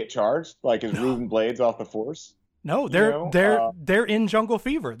get charged? Like, is Reuben Blades off the force? No, they're in Jungle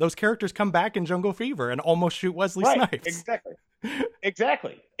Fever. Those characters come back in Jungle Fever and almost shoot Wesley Snipes.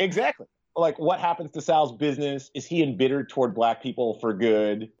 Exactly. Like, what happens to Sal's business? Is he embittered toward black people for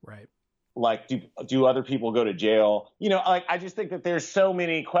good? Right. Like, do other people go to jail? Like, I just think that there's so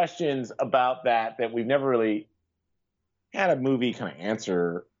many questions about that we've never really had a movie kind of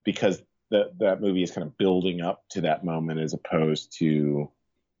answer, because that movie is kind of building up to that moment as opposed to,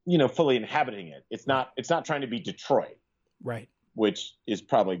 fully inhabiting it. It's not trying to be Detroit. Right. Which is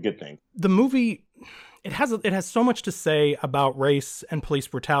probably a good thing. The movie, it has so much to say about race and police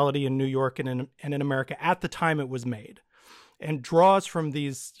brutality in New York and in America at the time it was made, and draws from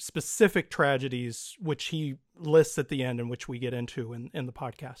these specific tragedies, which he lists at the end and which we get into in the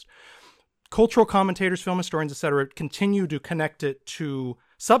podcast. Cultural commentators, film historians, etc., continue to connect it to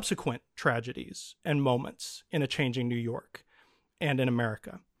subsequent tragedies and moments in a changing New York and in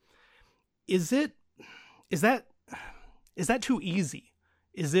America. Is that too easy?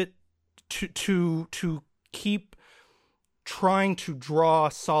 Is it to keep trying to draw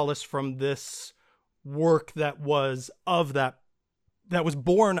solace from this work that was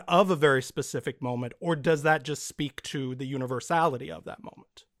born of a very specific moment, or does that just speak to the universality of that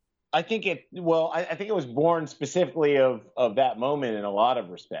moment? I think it was born specifically of that moment in a lot of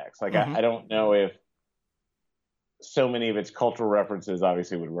respects. Like, I don't know if so many of its cultural references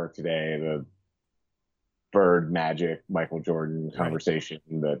obviously would work today. The Bird, Magic, Michael Jordan conversation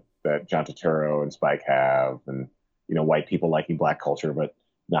that John Turturro and Spike have, and, you know, white people liking black culture, but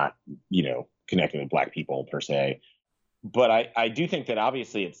not, you know, connecting with black people per se. But I do think that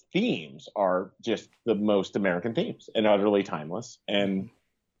obviously its themes are just the most American themes and utterly timeless. And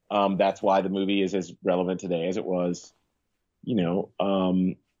that's why the movie is as relevant today as it was, you know,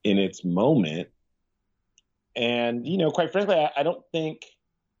 in its moment. And, you know, quite frankly, I don't think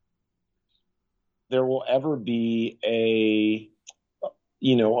there will ever be a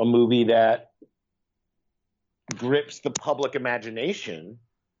movie that grips the public imagination,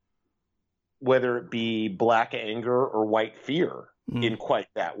 whether it be black anger or white fear, in quite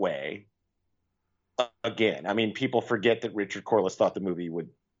that way. Again, I mean, people forget that Richard Corliss thought the movie would,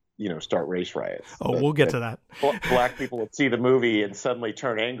 you know, start race riots. We'll get to that. Black people would see the movie and suddenly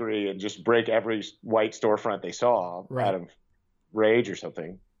turn angry and just break every white storefront they saw out of rage or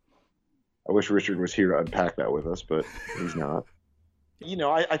something. I wish Richard was here to unpack that with us, but he's not. You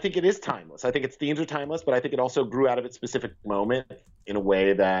know, I think it is timeless. I think its themes are timeless, but I think it also grew out of its specific moment in a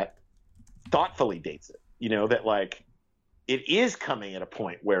way that thoughtfully dates it. You know, that like it is coming at a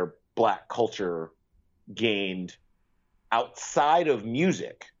point where black culture gained outside of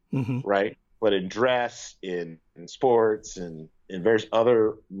music, right? But in dress, in sports, and in various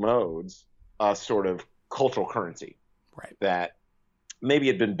other modes, a sort of cultural currency, right? That maybe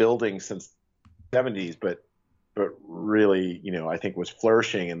had been building since the 70s, but really, you know, I think was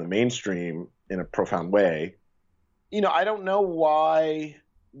flourishing in the mainstream in a profound way. You know, I don't know why.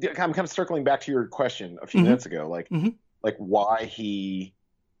 I'm kind of circling back to your question a few minutes ago, like why he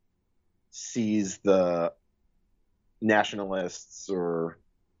sees the nationalists or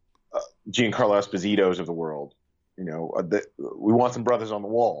Giancarlo Esposito's of the world, you know, we want some brothers on the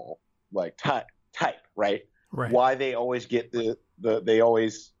wall, like type, right? Why they always get they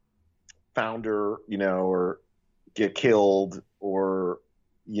always founder, you know, or get killed, or,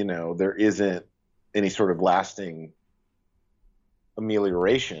 you know, there isn't any sort of lasting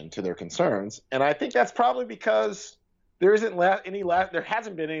amelioration to their concerns. And I think that's probably because there isn't there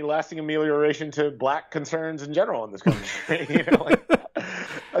hasn't been any lasting amelioration to black concerns in general in this country. You know, like,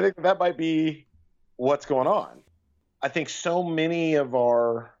 I think that might be what's going on. I think so many of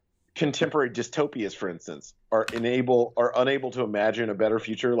our contemporary dystopias, for instance, are unable to imagine a better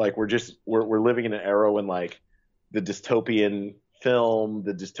future. Like we're living in an era when like the dystopian film,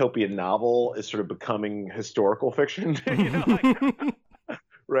 the dystopian novel is sort of becoming historical fiction. You know, like,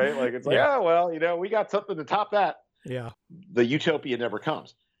 right? Like it's like, oh well, you know, we got something to top that. Yeah. The utopia never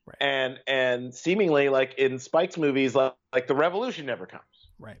comes. Right. And seemingly like in Spike's movies, like the revolution never comes.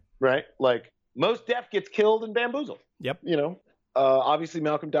 Right. Right? Like Mos Def gets killed and bamboozled. Yep. You know, obviously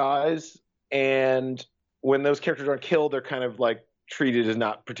Malcolm dies, and when those characters aren't killed, they're kind of like treated as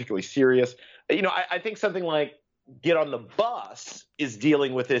not particularly serious. You know, I think something like Get on the Bus is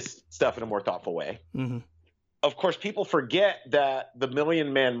dealing with this stuff in a more thoughtful way. Of course, people forget that the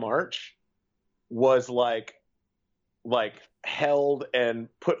Million Man March was like held and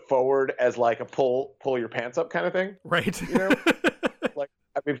put forward as like a pull your pants up kind of thing. Right. You know? Like,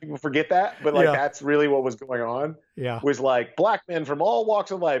 I mean, people forget that, but like that's really what was going on. Yeah. Was like black men from all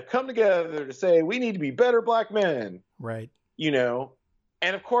walks of life come together to say we need to be better black men. Right. You know,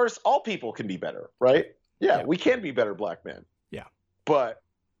 and of course all people can be better, right? Yeah, we can be better black men. Yeah. But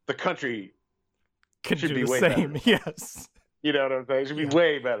the country should be the way same. better. Yes. You know what I'm saying? It should be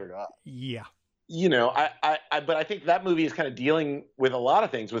way better to us. Yeah. You know, but I think that movie is kind of dealing with a lot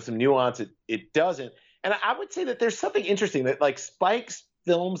of things with some nuance. It doesn't. And I would say that there's something interesting that like Spike's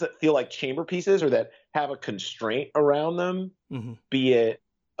films that feel like chamber pieces or that have a constraint around them, be it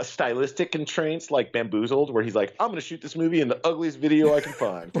a stylistic constraints like Bamboozled, where he's like, I'm going to shoot this movie in the ugliest video I can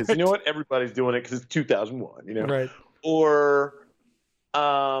find. Because you know what? Everybody's doing it because it's 2001, you know? Right. Or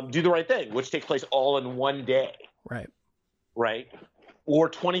Do the Right Thing, which takes place all in one day. Right. Right. Or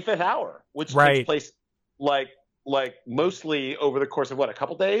 25th Hour, which takes place like mostly over the course of what, a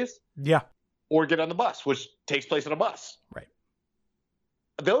couple days? Yeah. Or Get on the Bus, which takes place on a bus. Right.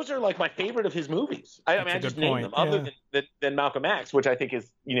 Those are like my favorite of his movies. I mean, I just named them, other than Malcolm X, which I think is,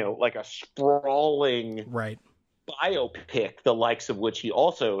 you know, like a sprawling biopic, the likes of which he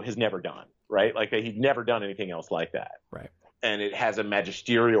also has never done. Right. Like he's never done anything else like that. Right. And it has a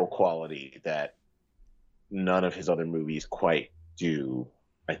magisterial quality that none of his other movies quite do,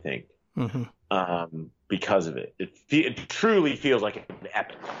 I think, because of it. It truly feels like an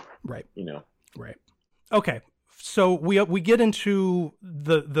epic. Right. You know? Right. Okay. So we get into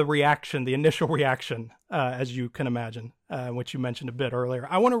the reaction, the initial reaction, as you can imagine, which you mentioned a bit earlier.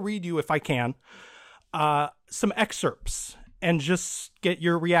 I want to read you, if I can, some excerpts and just get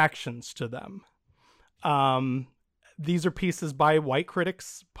your reactions to them. These are pieces by white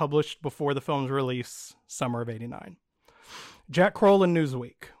critics published before the film's release, summer of '89. Jack Kroll in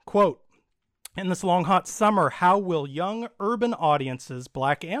Newsweek, quote, "In this long hot summer, how will young urban audiences,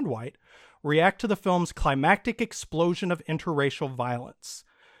 black and white, react to the film's climactic explosion of interracial violence?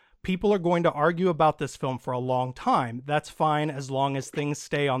 People are going to argue about this film for a long time. That's fine as long as things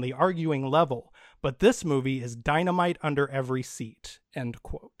stay on the arguing level. But this movie is dynamite under every seat." End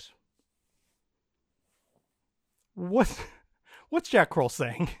quote. What's Jack Kroll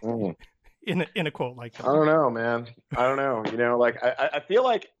saying in a quote like that? I don't know, man. I don't know. You know, like I feel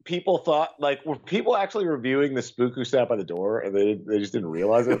like people thought, like, were people actually reviewing the spook who sat by the door, and they just didn't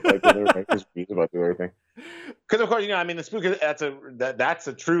realize it, like when they were making this reviews about everything. Because of course, you know, I mean, the spook that's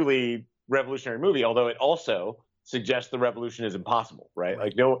a truly revolutionary movie, although it also suggests the revolution is impossible, right?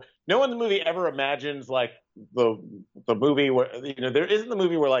 Like no one in the movie ever imagines like the movie where, you know, there isn't the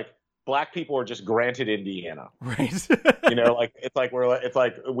movie where like black people are just granted Indiana, right? You know, like it's like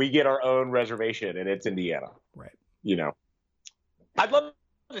we get our own reservation and it's Indiana, right? You know, I'd love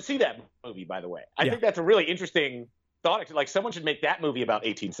to see that movie. By the way, I think that's a really interesting thought. Like someone should make that movie about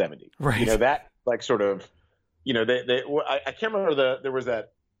 1870, right? You know, that like sort of, you know, I can't remember there was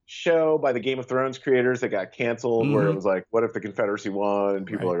that show by the Game of Thrones creators that got canceled where it was like, what if the Confederacy won? And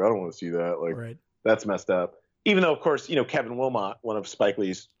people are like, I don't want to see that. Like, that's messed up. Even though, of course, you know, Kevin Wilmot, one of Spike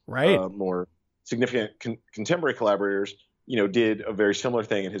Lee's more significant contemporary collaborators, you know, did a very similar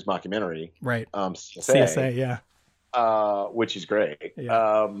thing in his mockumentary. Right. CSA, yeah. Which is great.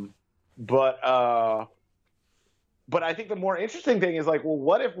 Yeah. But I think the more interesting thing is like, well,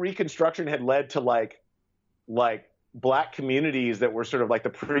 what if Reconstruction had led to like black communities that were sort of like the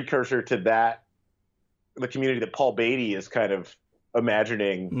precursor to the community that Paul Beatty is kind of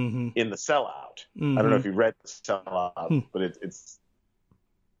imagining in The Sellout. I don't know if you've read The Sellout, but it's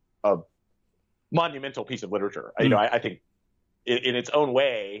a monumental piece of literature. You know, I think in its own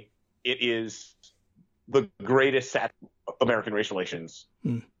way, it is the greatest American race relations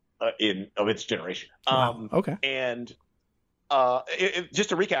of its generation. Okay. And just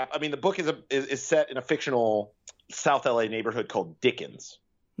to recap, I mean, the book is set in a fictional South LA neighborhood called Dickens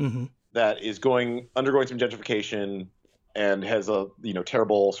that is undergoing some gentrification and has a, you know,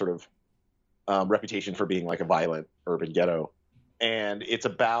 terrible sort of reputation for being like a violent urban ghetto. And it's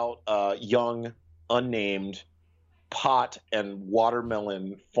about a young, unnamed pot and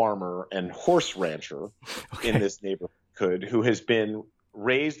watermelon farmer and horse rancher in this neighborhood who has been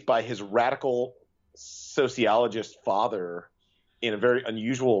raised by his radical sociologist father in a very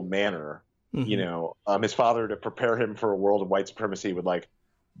unusual manner. You know, his father, to prepare him for a world of white supremacy, would like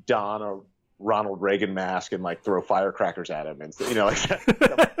don a Ronald Reagan mask and like throw firecrackers at him, and you know, like stuff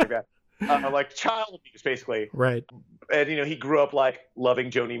like that, like child abuse, basically. Right. And you know, he grew up like loving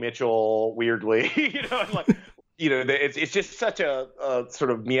Joni Mitchell weirdly, you know, and like, you know, it's just such a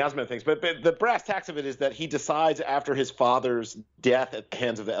sort of miasma of things. But the brass tacks of it is that he decides after his father's death at the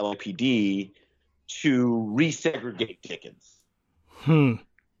hands of the LAPD to resegregate Dickens.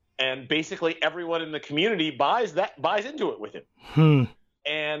 And basically everyone in the community buys into it with him.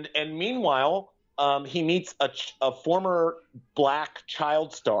 And meanwhile, he meets a former black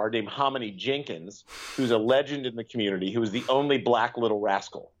child star named Hominy Jenkins, who's a legend in the community, who is the only black little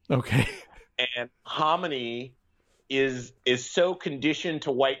rascal. Okay. And Hominy is so conditioned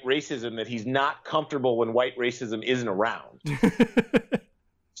to white racism that he's not comfortable when white racism isn't around.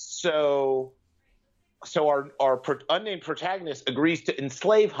 So our unnamed protagonist agrees to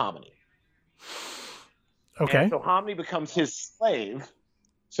enslave Hominy. Okay. And so Hominy becomes his slave.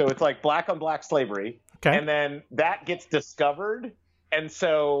 So it's like black on black slavery. Okay. And then that gets discovered. And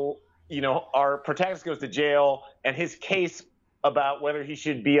so, you know, our protagonist goes to jail, and his case about whether he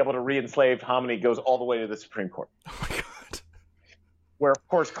should be able to re-enslave Hominy goes all the way to the Supreme Court. Oh my God. Where, of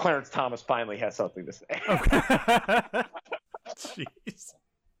course, Clarence Thomas finally has something to say. Okay. Jeez.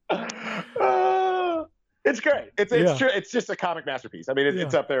 It's great. It's true. It's just a comic masterpiece. I mean,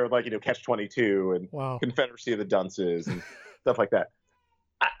 it's up there with like, you know, Catch-22 and Confederacy of the Dunces and stuff like that.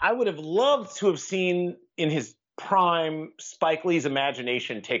 I would have loved to have seen in his prime Spike Lee's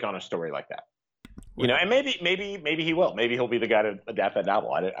imagination take on a story like that. You know, and maybe he will. Maybe he'll be the guy to adapt that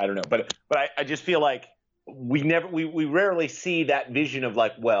novel. I don't know. But I just feel like we rarely see that vision of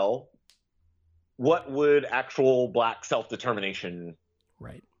like, well, what would actual black self-determination,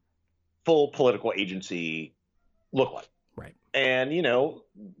 right, full political agency look like? Right. And, you know,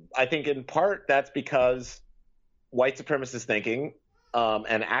 I think in part that's because white supremacist thinking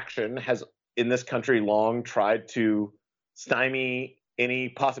and action has in this country long tried to stymie any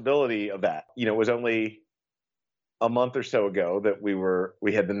possibility of that. You know, it was only a month or so ago that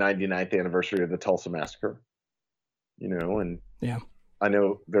we had the 99th anniversary of the Tulsa Massacre. You know, and yeah, I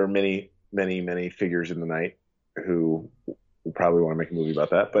know there are many, many, many figures in the night who probably want to make a movie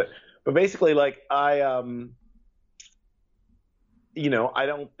about that. But basically, like, you know, I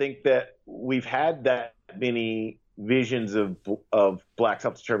don't think that we've had that many visions of Black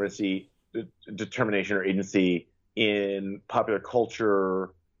self-determination or agency in popular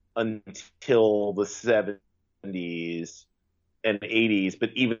culture until the 70s and 80s.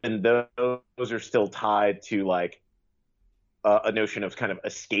 But even those are still tied to like a notion of kind of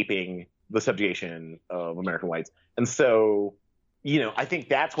escaping the subjugation of American whites. And so, you know, I think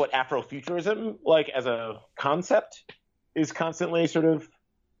that's what Afrofuturism, like as a concept, is constantly sort of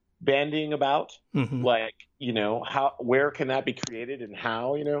bandying about. Mm-hmm. Like, you know, where can that be created and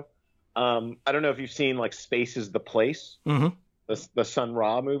how, you know? I don't know if you've seen like Space is the Place, mm-hmm. the Sun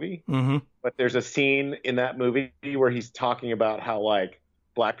Ra movie, mm-hmm. but there's a scene in that movie where he's talking about how like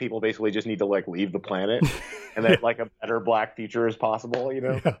Black people basically just need to like leave the planet and that like a better Black future is possible, you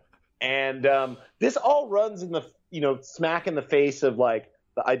know? Yeah. And this all runs in the, you know, smack in the face of like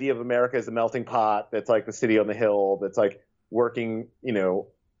the idea of America as a melting pot that's like the city on the hill that's like working, you know,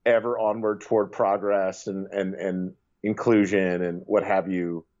 ever onward toward progress and inclusion and what have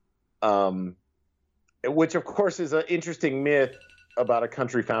you. Which of course is an interesting myth about a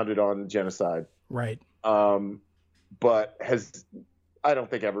country founded on genocide. Right. But has, I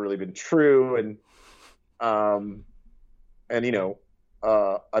don't think, ever really been true. And you know,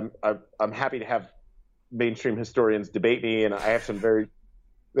 I'm happy to have mainstream historians debate me, and I have there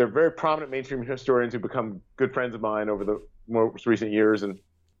are very prominent mainstream historians who become good friends of mine over the most recent years, and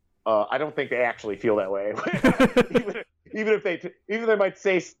I don't think they actually feel that way. even if they might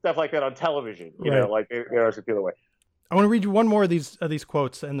say stuff like that on television, you know, like they actually feel that way. I want to read you one more of these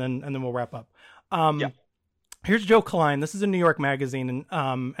quotes, and then we'll wrap up. Yeah. Here's Joe Klein. This is a New York Magazine, and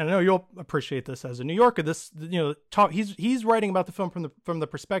I know you'll appreciate this as a New Yorker. This, you know, he's writing about the film from the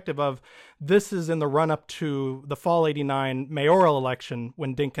perspective of this is in the run up to the fall '89 mayoral election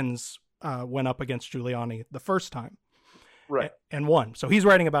when Dinkins went up against Giuliani the first time, right, and won. So he's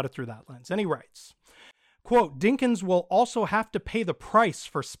writing about it through that lens, and he writes, quote, "Dinkins will also have to pay the price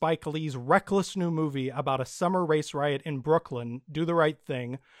for Spike Lee's reckless new movie about a summer race riot in Brooklyn, Do the Right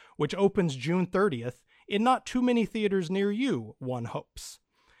Thing, which opens June 30th. In not too many theaters near you, one hopes."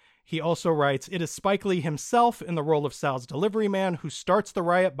 He also writes, "It is Spike Lee himself in the role of Sal's delivery man who starts the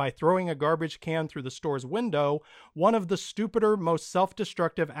riot by throwing a garbage can through the store's window, one of the stupider, most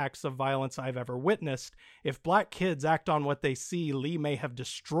self-destructive acts of violence I've ever witnessed. If Black kids act on what they see, Lee may have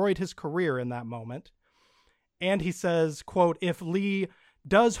destroyed his career in that moment." And he says, quote, "If Lee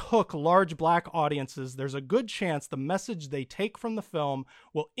does hook large Black audiences, there's a good chance the message they take from the film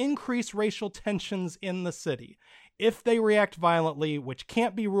will increase racial tensions in the city. If they react violently, which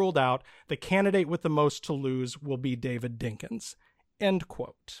can't be ruled out, the candidate with the most to lose will be David Dinkins." End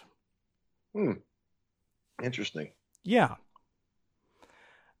quote. Interesting. Yeah.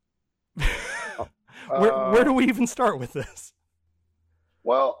 Where do we even start with this?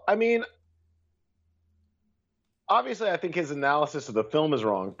 Well, I mean, obviously, I think his analysis of the film is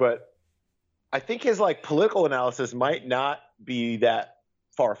wrong, but I think his like political analysis might not be that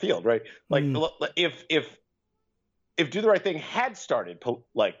far afield, right? Like, if Do the Right Thing had started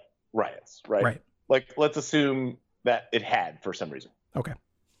like riots, right? Right. Like, let's assume that it had for some reason. Okay.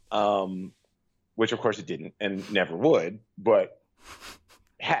 Which of course it didn't and never would, but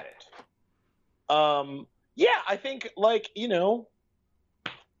had it. Yeah, I think like, you know,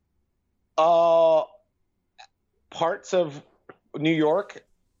 parts of New York,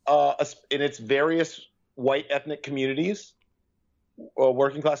 in its various white ethnic communities,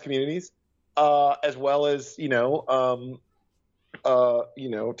 working class communities, as well as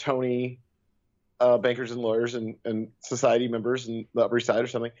Tony, bankers and lawyers and society members in the Upper East Side or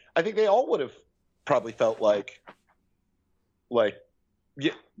something. I think they all would have probably felt like that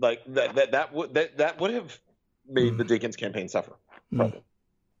would have made the Dinkins campaign suffer. Probably.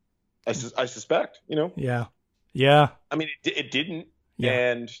 I suspect, you know. Yeah. Yeah. I mean, it didn't, yeah.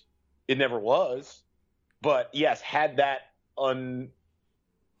 And it never was. But yes, had that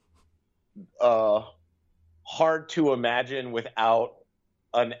hard to imagine without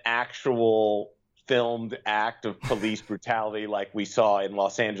an actual filmed act of police brutality like we saw in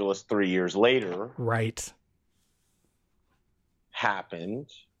Los Angeles 3 years later. Right. Happened.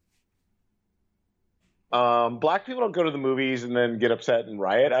 Black people don't go to the movies and then get upset and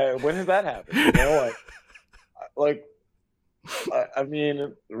riot. When has that happened? You know, Like, I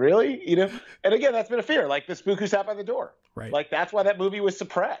mean, really? You know? And again, that's been a fear. Like, the spook who sat by the door. Right. Like, that's why that movie was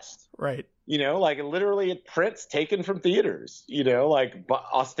suppressed. Right. You know, like, literally prints taken from theaters, you know, like,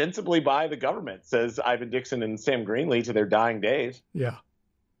 ostensibly by the government, says Ivan Dixon and Sam Greenlee to their dying days. Yeah.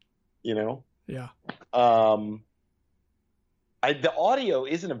 You know? Yeah. The audio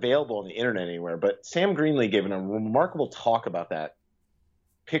isn't available on the internet anywhere, but Sam Greenlee gave a remarkable talk about that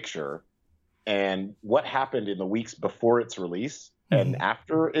picture and what happened in the weeks before its release and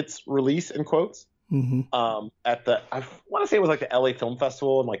after its release, in quotes. At the, I want to say it was like the LA Film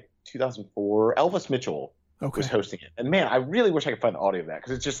Festival in like 2004. Elvis Mitchell was hosting it, and man, I really wish I could find the audio of that,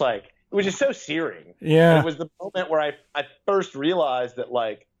 because it's just like, it was just so searing. Yeah, and it was the moment where I first realized that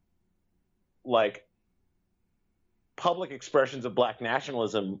like public expressions of black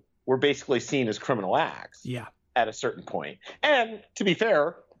nationalism were basically seen as criminal acts. Yeah, at a certain point, and to be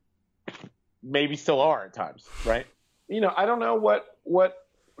fair, maybe still are at times, right? You know, I don't know what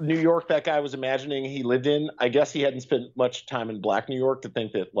New York that guy was imagining he lived in. I guess he hadn't spent much time in black New York to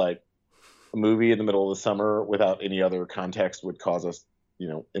think that like a movie in the middle of the summer without any other context would cause us, you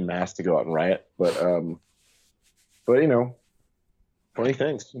know, en masse to go out and riot. But you know, funny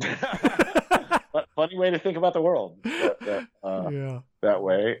things. Funny way to think about the world. That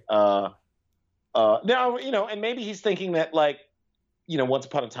way. Now, you know, and maybe he's thinking that, like, you know, Once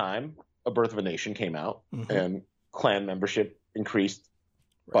Upon a Time, A Birth of a Nation came out, and Klan membership increased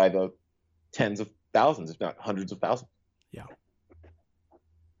by the tens of thousands, if not hundreds of thousands. Yeah.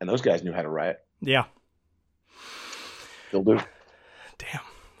 And those guys knew how to riot. Yeah. Still do. Damn.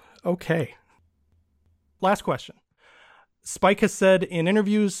 Okay. Last question. Spike has said in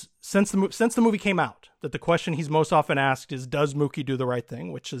interviews since the movie came out that the question he's most often asked is, does Mookie do the right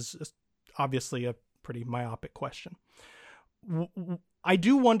thing? Which is obviously a pretty myopic question. I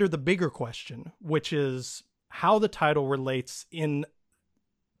do wonder the bigger question, which is how the title relates in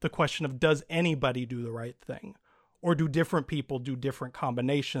the question of, does anybody do the right thing? Or do different people do different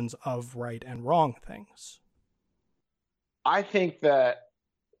combinations of right and wrong things? I think that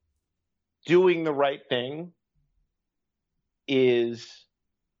doing the right thing is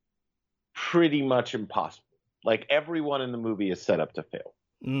pretty much impossible. Like, everyone in the movie is set up to fail.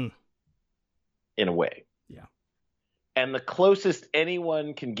 In a way. Yeah. And the closest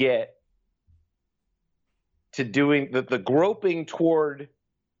anyone can get to doing the groping toward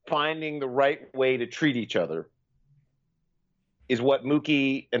finding the right way to treat each other is what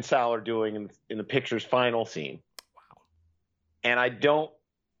Mookie and Sal are doing in the picture's final scene. Wow. And I don't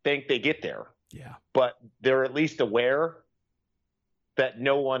think they get there. Yeah. But they're at least aware that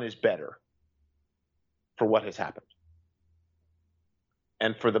no one is better for what has happened.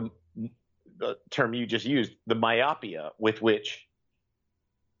 And for the term you just used, the myopia with which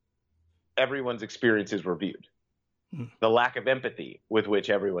everyone's experiences were viewed. The lack of empathy with which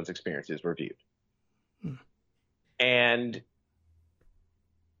everyone's experiences were viewed. And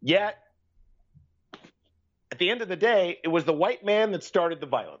yet, at the end of the day, it was the white man that started the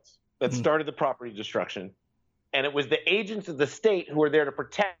violence, that started the property destruction. And it was the agents of the state who were there to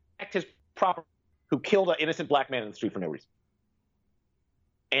protect his property who killed an innocent black man in the street for no reason.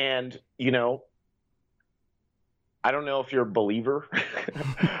 And, you know, I don't know if you're a believer.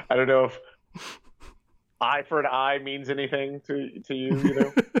 I don't know if eye for an eye means anything to you, you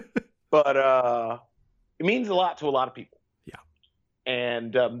know. But it means a lot to a lot of people. Yeah.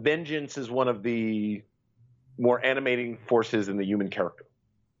 And vengeance is one of the more animating forces in the human character.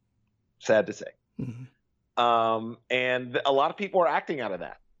 Sad to say. And a lot of people are acting out of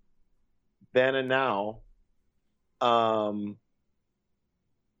that then and now,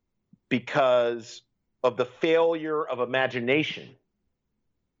 because of the failure of imagination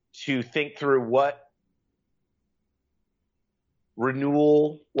to think through what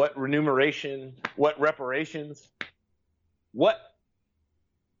renewal, what remuneration, what reparations, what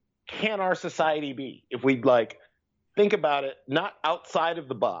can our society be if we like think about it, not outside of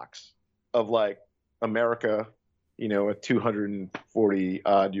the box of like America, you know, a 240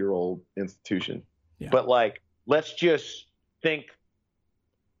 odd year old institution, but like, let's just think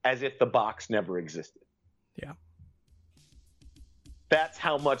as if the box never existed. Yeah. That's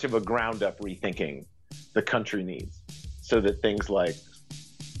how much of a ground up rethinking the country needs, so that things like,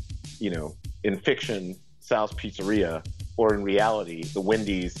 you know, in fiction, Sal's Pizzeria, or in reality, the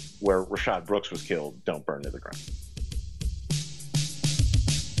Wendy's where Rashad Brooks was killed, don't burn to the ground.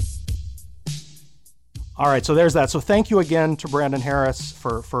 All right, so there's that. So thank you again to Brandon Harris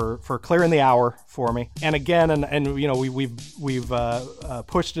for clearing the hour for me. And again, and you know, we've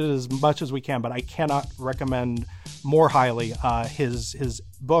pushed it as much as we can, but I cannot recommend more highly his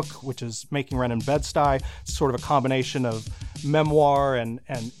book, which is Making Ren and Bed-Stuy, sort of a combination of memoir and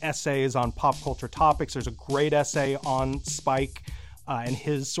essays on pop culture topics. There's a great essay on Spike and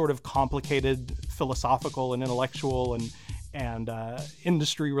his sort of complicated philosophical and intellectual and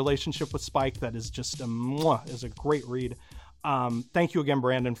industry relationship with Spike that is just is a great read. Thank you again,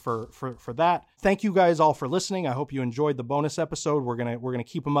 Brandon, for that. Thank you guys all for listening. I hope you enjoyed the bonus episode. We're gonna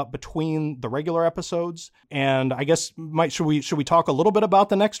keep them up between the regular episodes. And I guess, Mike, should we talk a little bit about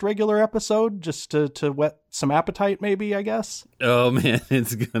the next regular episode just to whet some appetite, maybe, I guess? Oh man,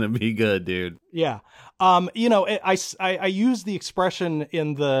 it's gonna be good, dude. Yeah. I use the expression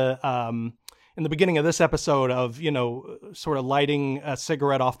in the beginning of this episode of, sort of lighting a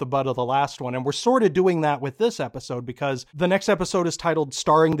cigarette off the butt of the last one. And we're sort of doing that with this episode because the next episode is titled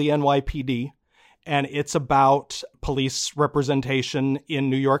Starring the NYPD. And it's about police representation in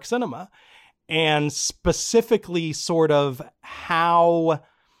New York cinema, and specifically sort of how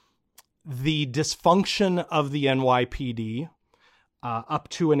the dysfunction of the NYPD up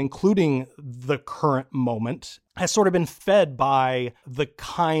to and including the current moment has sort of been fed by the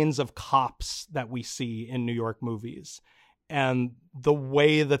kinds of cops that we see in New York movies and the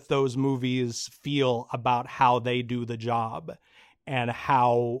way that those movies feel about how they do the job and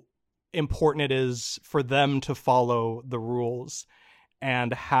how important it is for them to follow the rules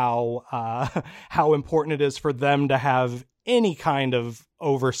and how important it is for them to have any kind of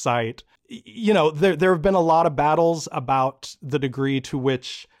oversight. There have been a lot of battles about the degree to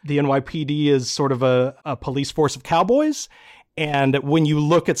which the NYPD is sort of a police force of cowboys. And when you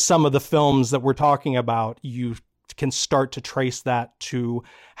look at some of the films that we're talking about, you can start to trace that to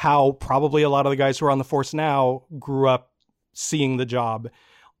how probably a lot of the guys who are on the force now grew up seeing the job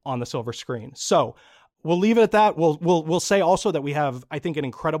on the silver screen. So we'll leave it at that. We'll say also that we have, I think, an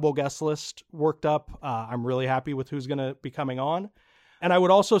incredible guest list worked up. I'm really happy with who's going to be coming on. And I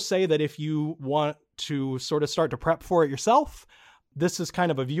would also say that if you want to sort of start to prep for it yourself, this is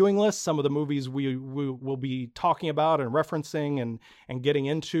kind of a viewing list. Some of the movies we will be talking about and referencing and getting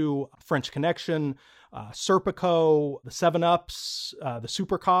into: French Connection, Serpico, The 7-Ups, The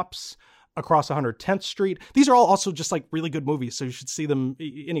Super Cops, Across 110th Street. These are all also just like really good movies, so you should see them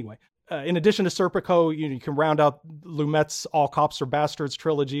anyway. In addition to Serpico, you can round out Lumet's All Cops Are Bastards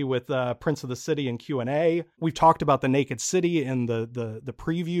trilogy with Prince of the City and Q&A. We've talked about The Naked City in the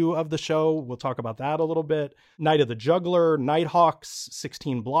preview of the show. We'll talk about that a little bit. Night of the Juggler, Nighthawks,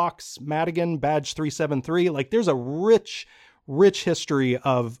 16 Blocks, Madigan, Badge 373. Like, there's a rich history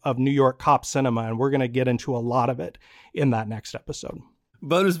of New York cop cinema, and we're going to get into a lot of it in that next episode.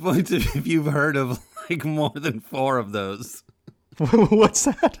 Bonus points if you've heard of like more than 4 of those. What's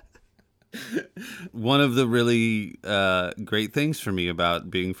that? One of the really great things for me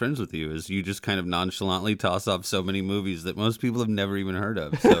about being friends with you is you just kind of nonchalantly toss off so many movies that most people have never even heard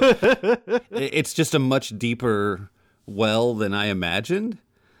of. So it's just a much deeper well than I imagined.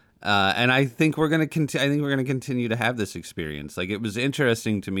 And I think we're going to continue to have this experience. Like, it was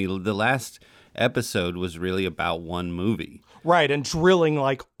interesting to me. The last episode was really about one movie. Right. And drilling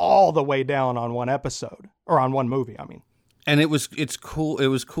like all the way down on one episode, or on one movie, I mean. And it's cool. It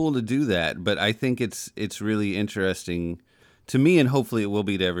was cool to do that, but I think it's really interesting to me, and hopefully it will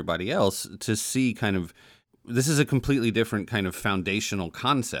be to everybody else, to see kind of, this is a completely different kind of foundational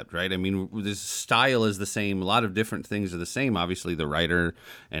concept, right? I mean, this style is the same. A lot of different things are the same. Obviously, the writer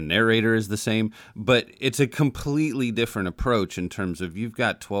and narrator is the same, but it's a completely different approach in terms of you've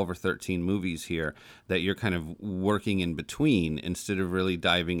got 12 or 13 movies here that you're kind of working in between instead of really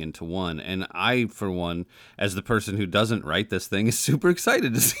diving into one. And I, for one, as the person who doesn't write this thing, is super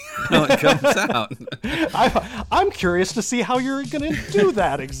excited to see how it comes out. I'm curious to see how you're going to do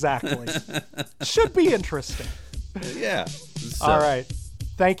that exactly. Should be interesting. Yeah. So. All right.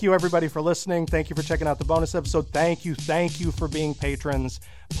 Thank you, everybody, for listening. Thank you for checking out the bonus episode. Thank you for being patrons.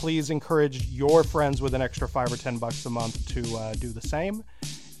 Please encourage your friends with an extra $5 or $10 a month to do the same.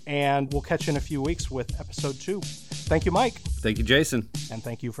 And we'll catch you in a few weeks with episode 2. Thank you, Mike. Thank you, Jason. And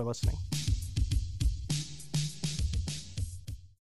thank you for listening.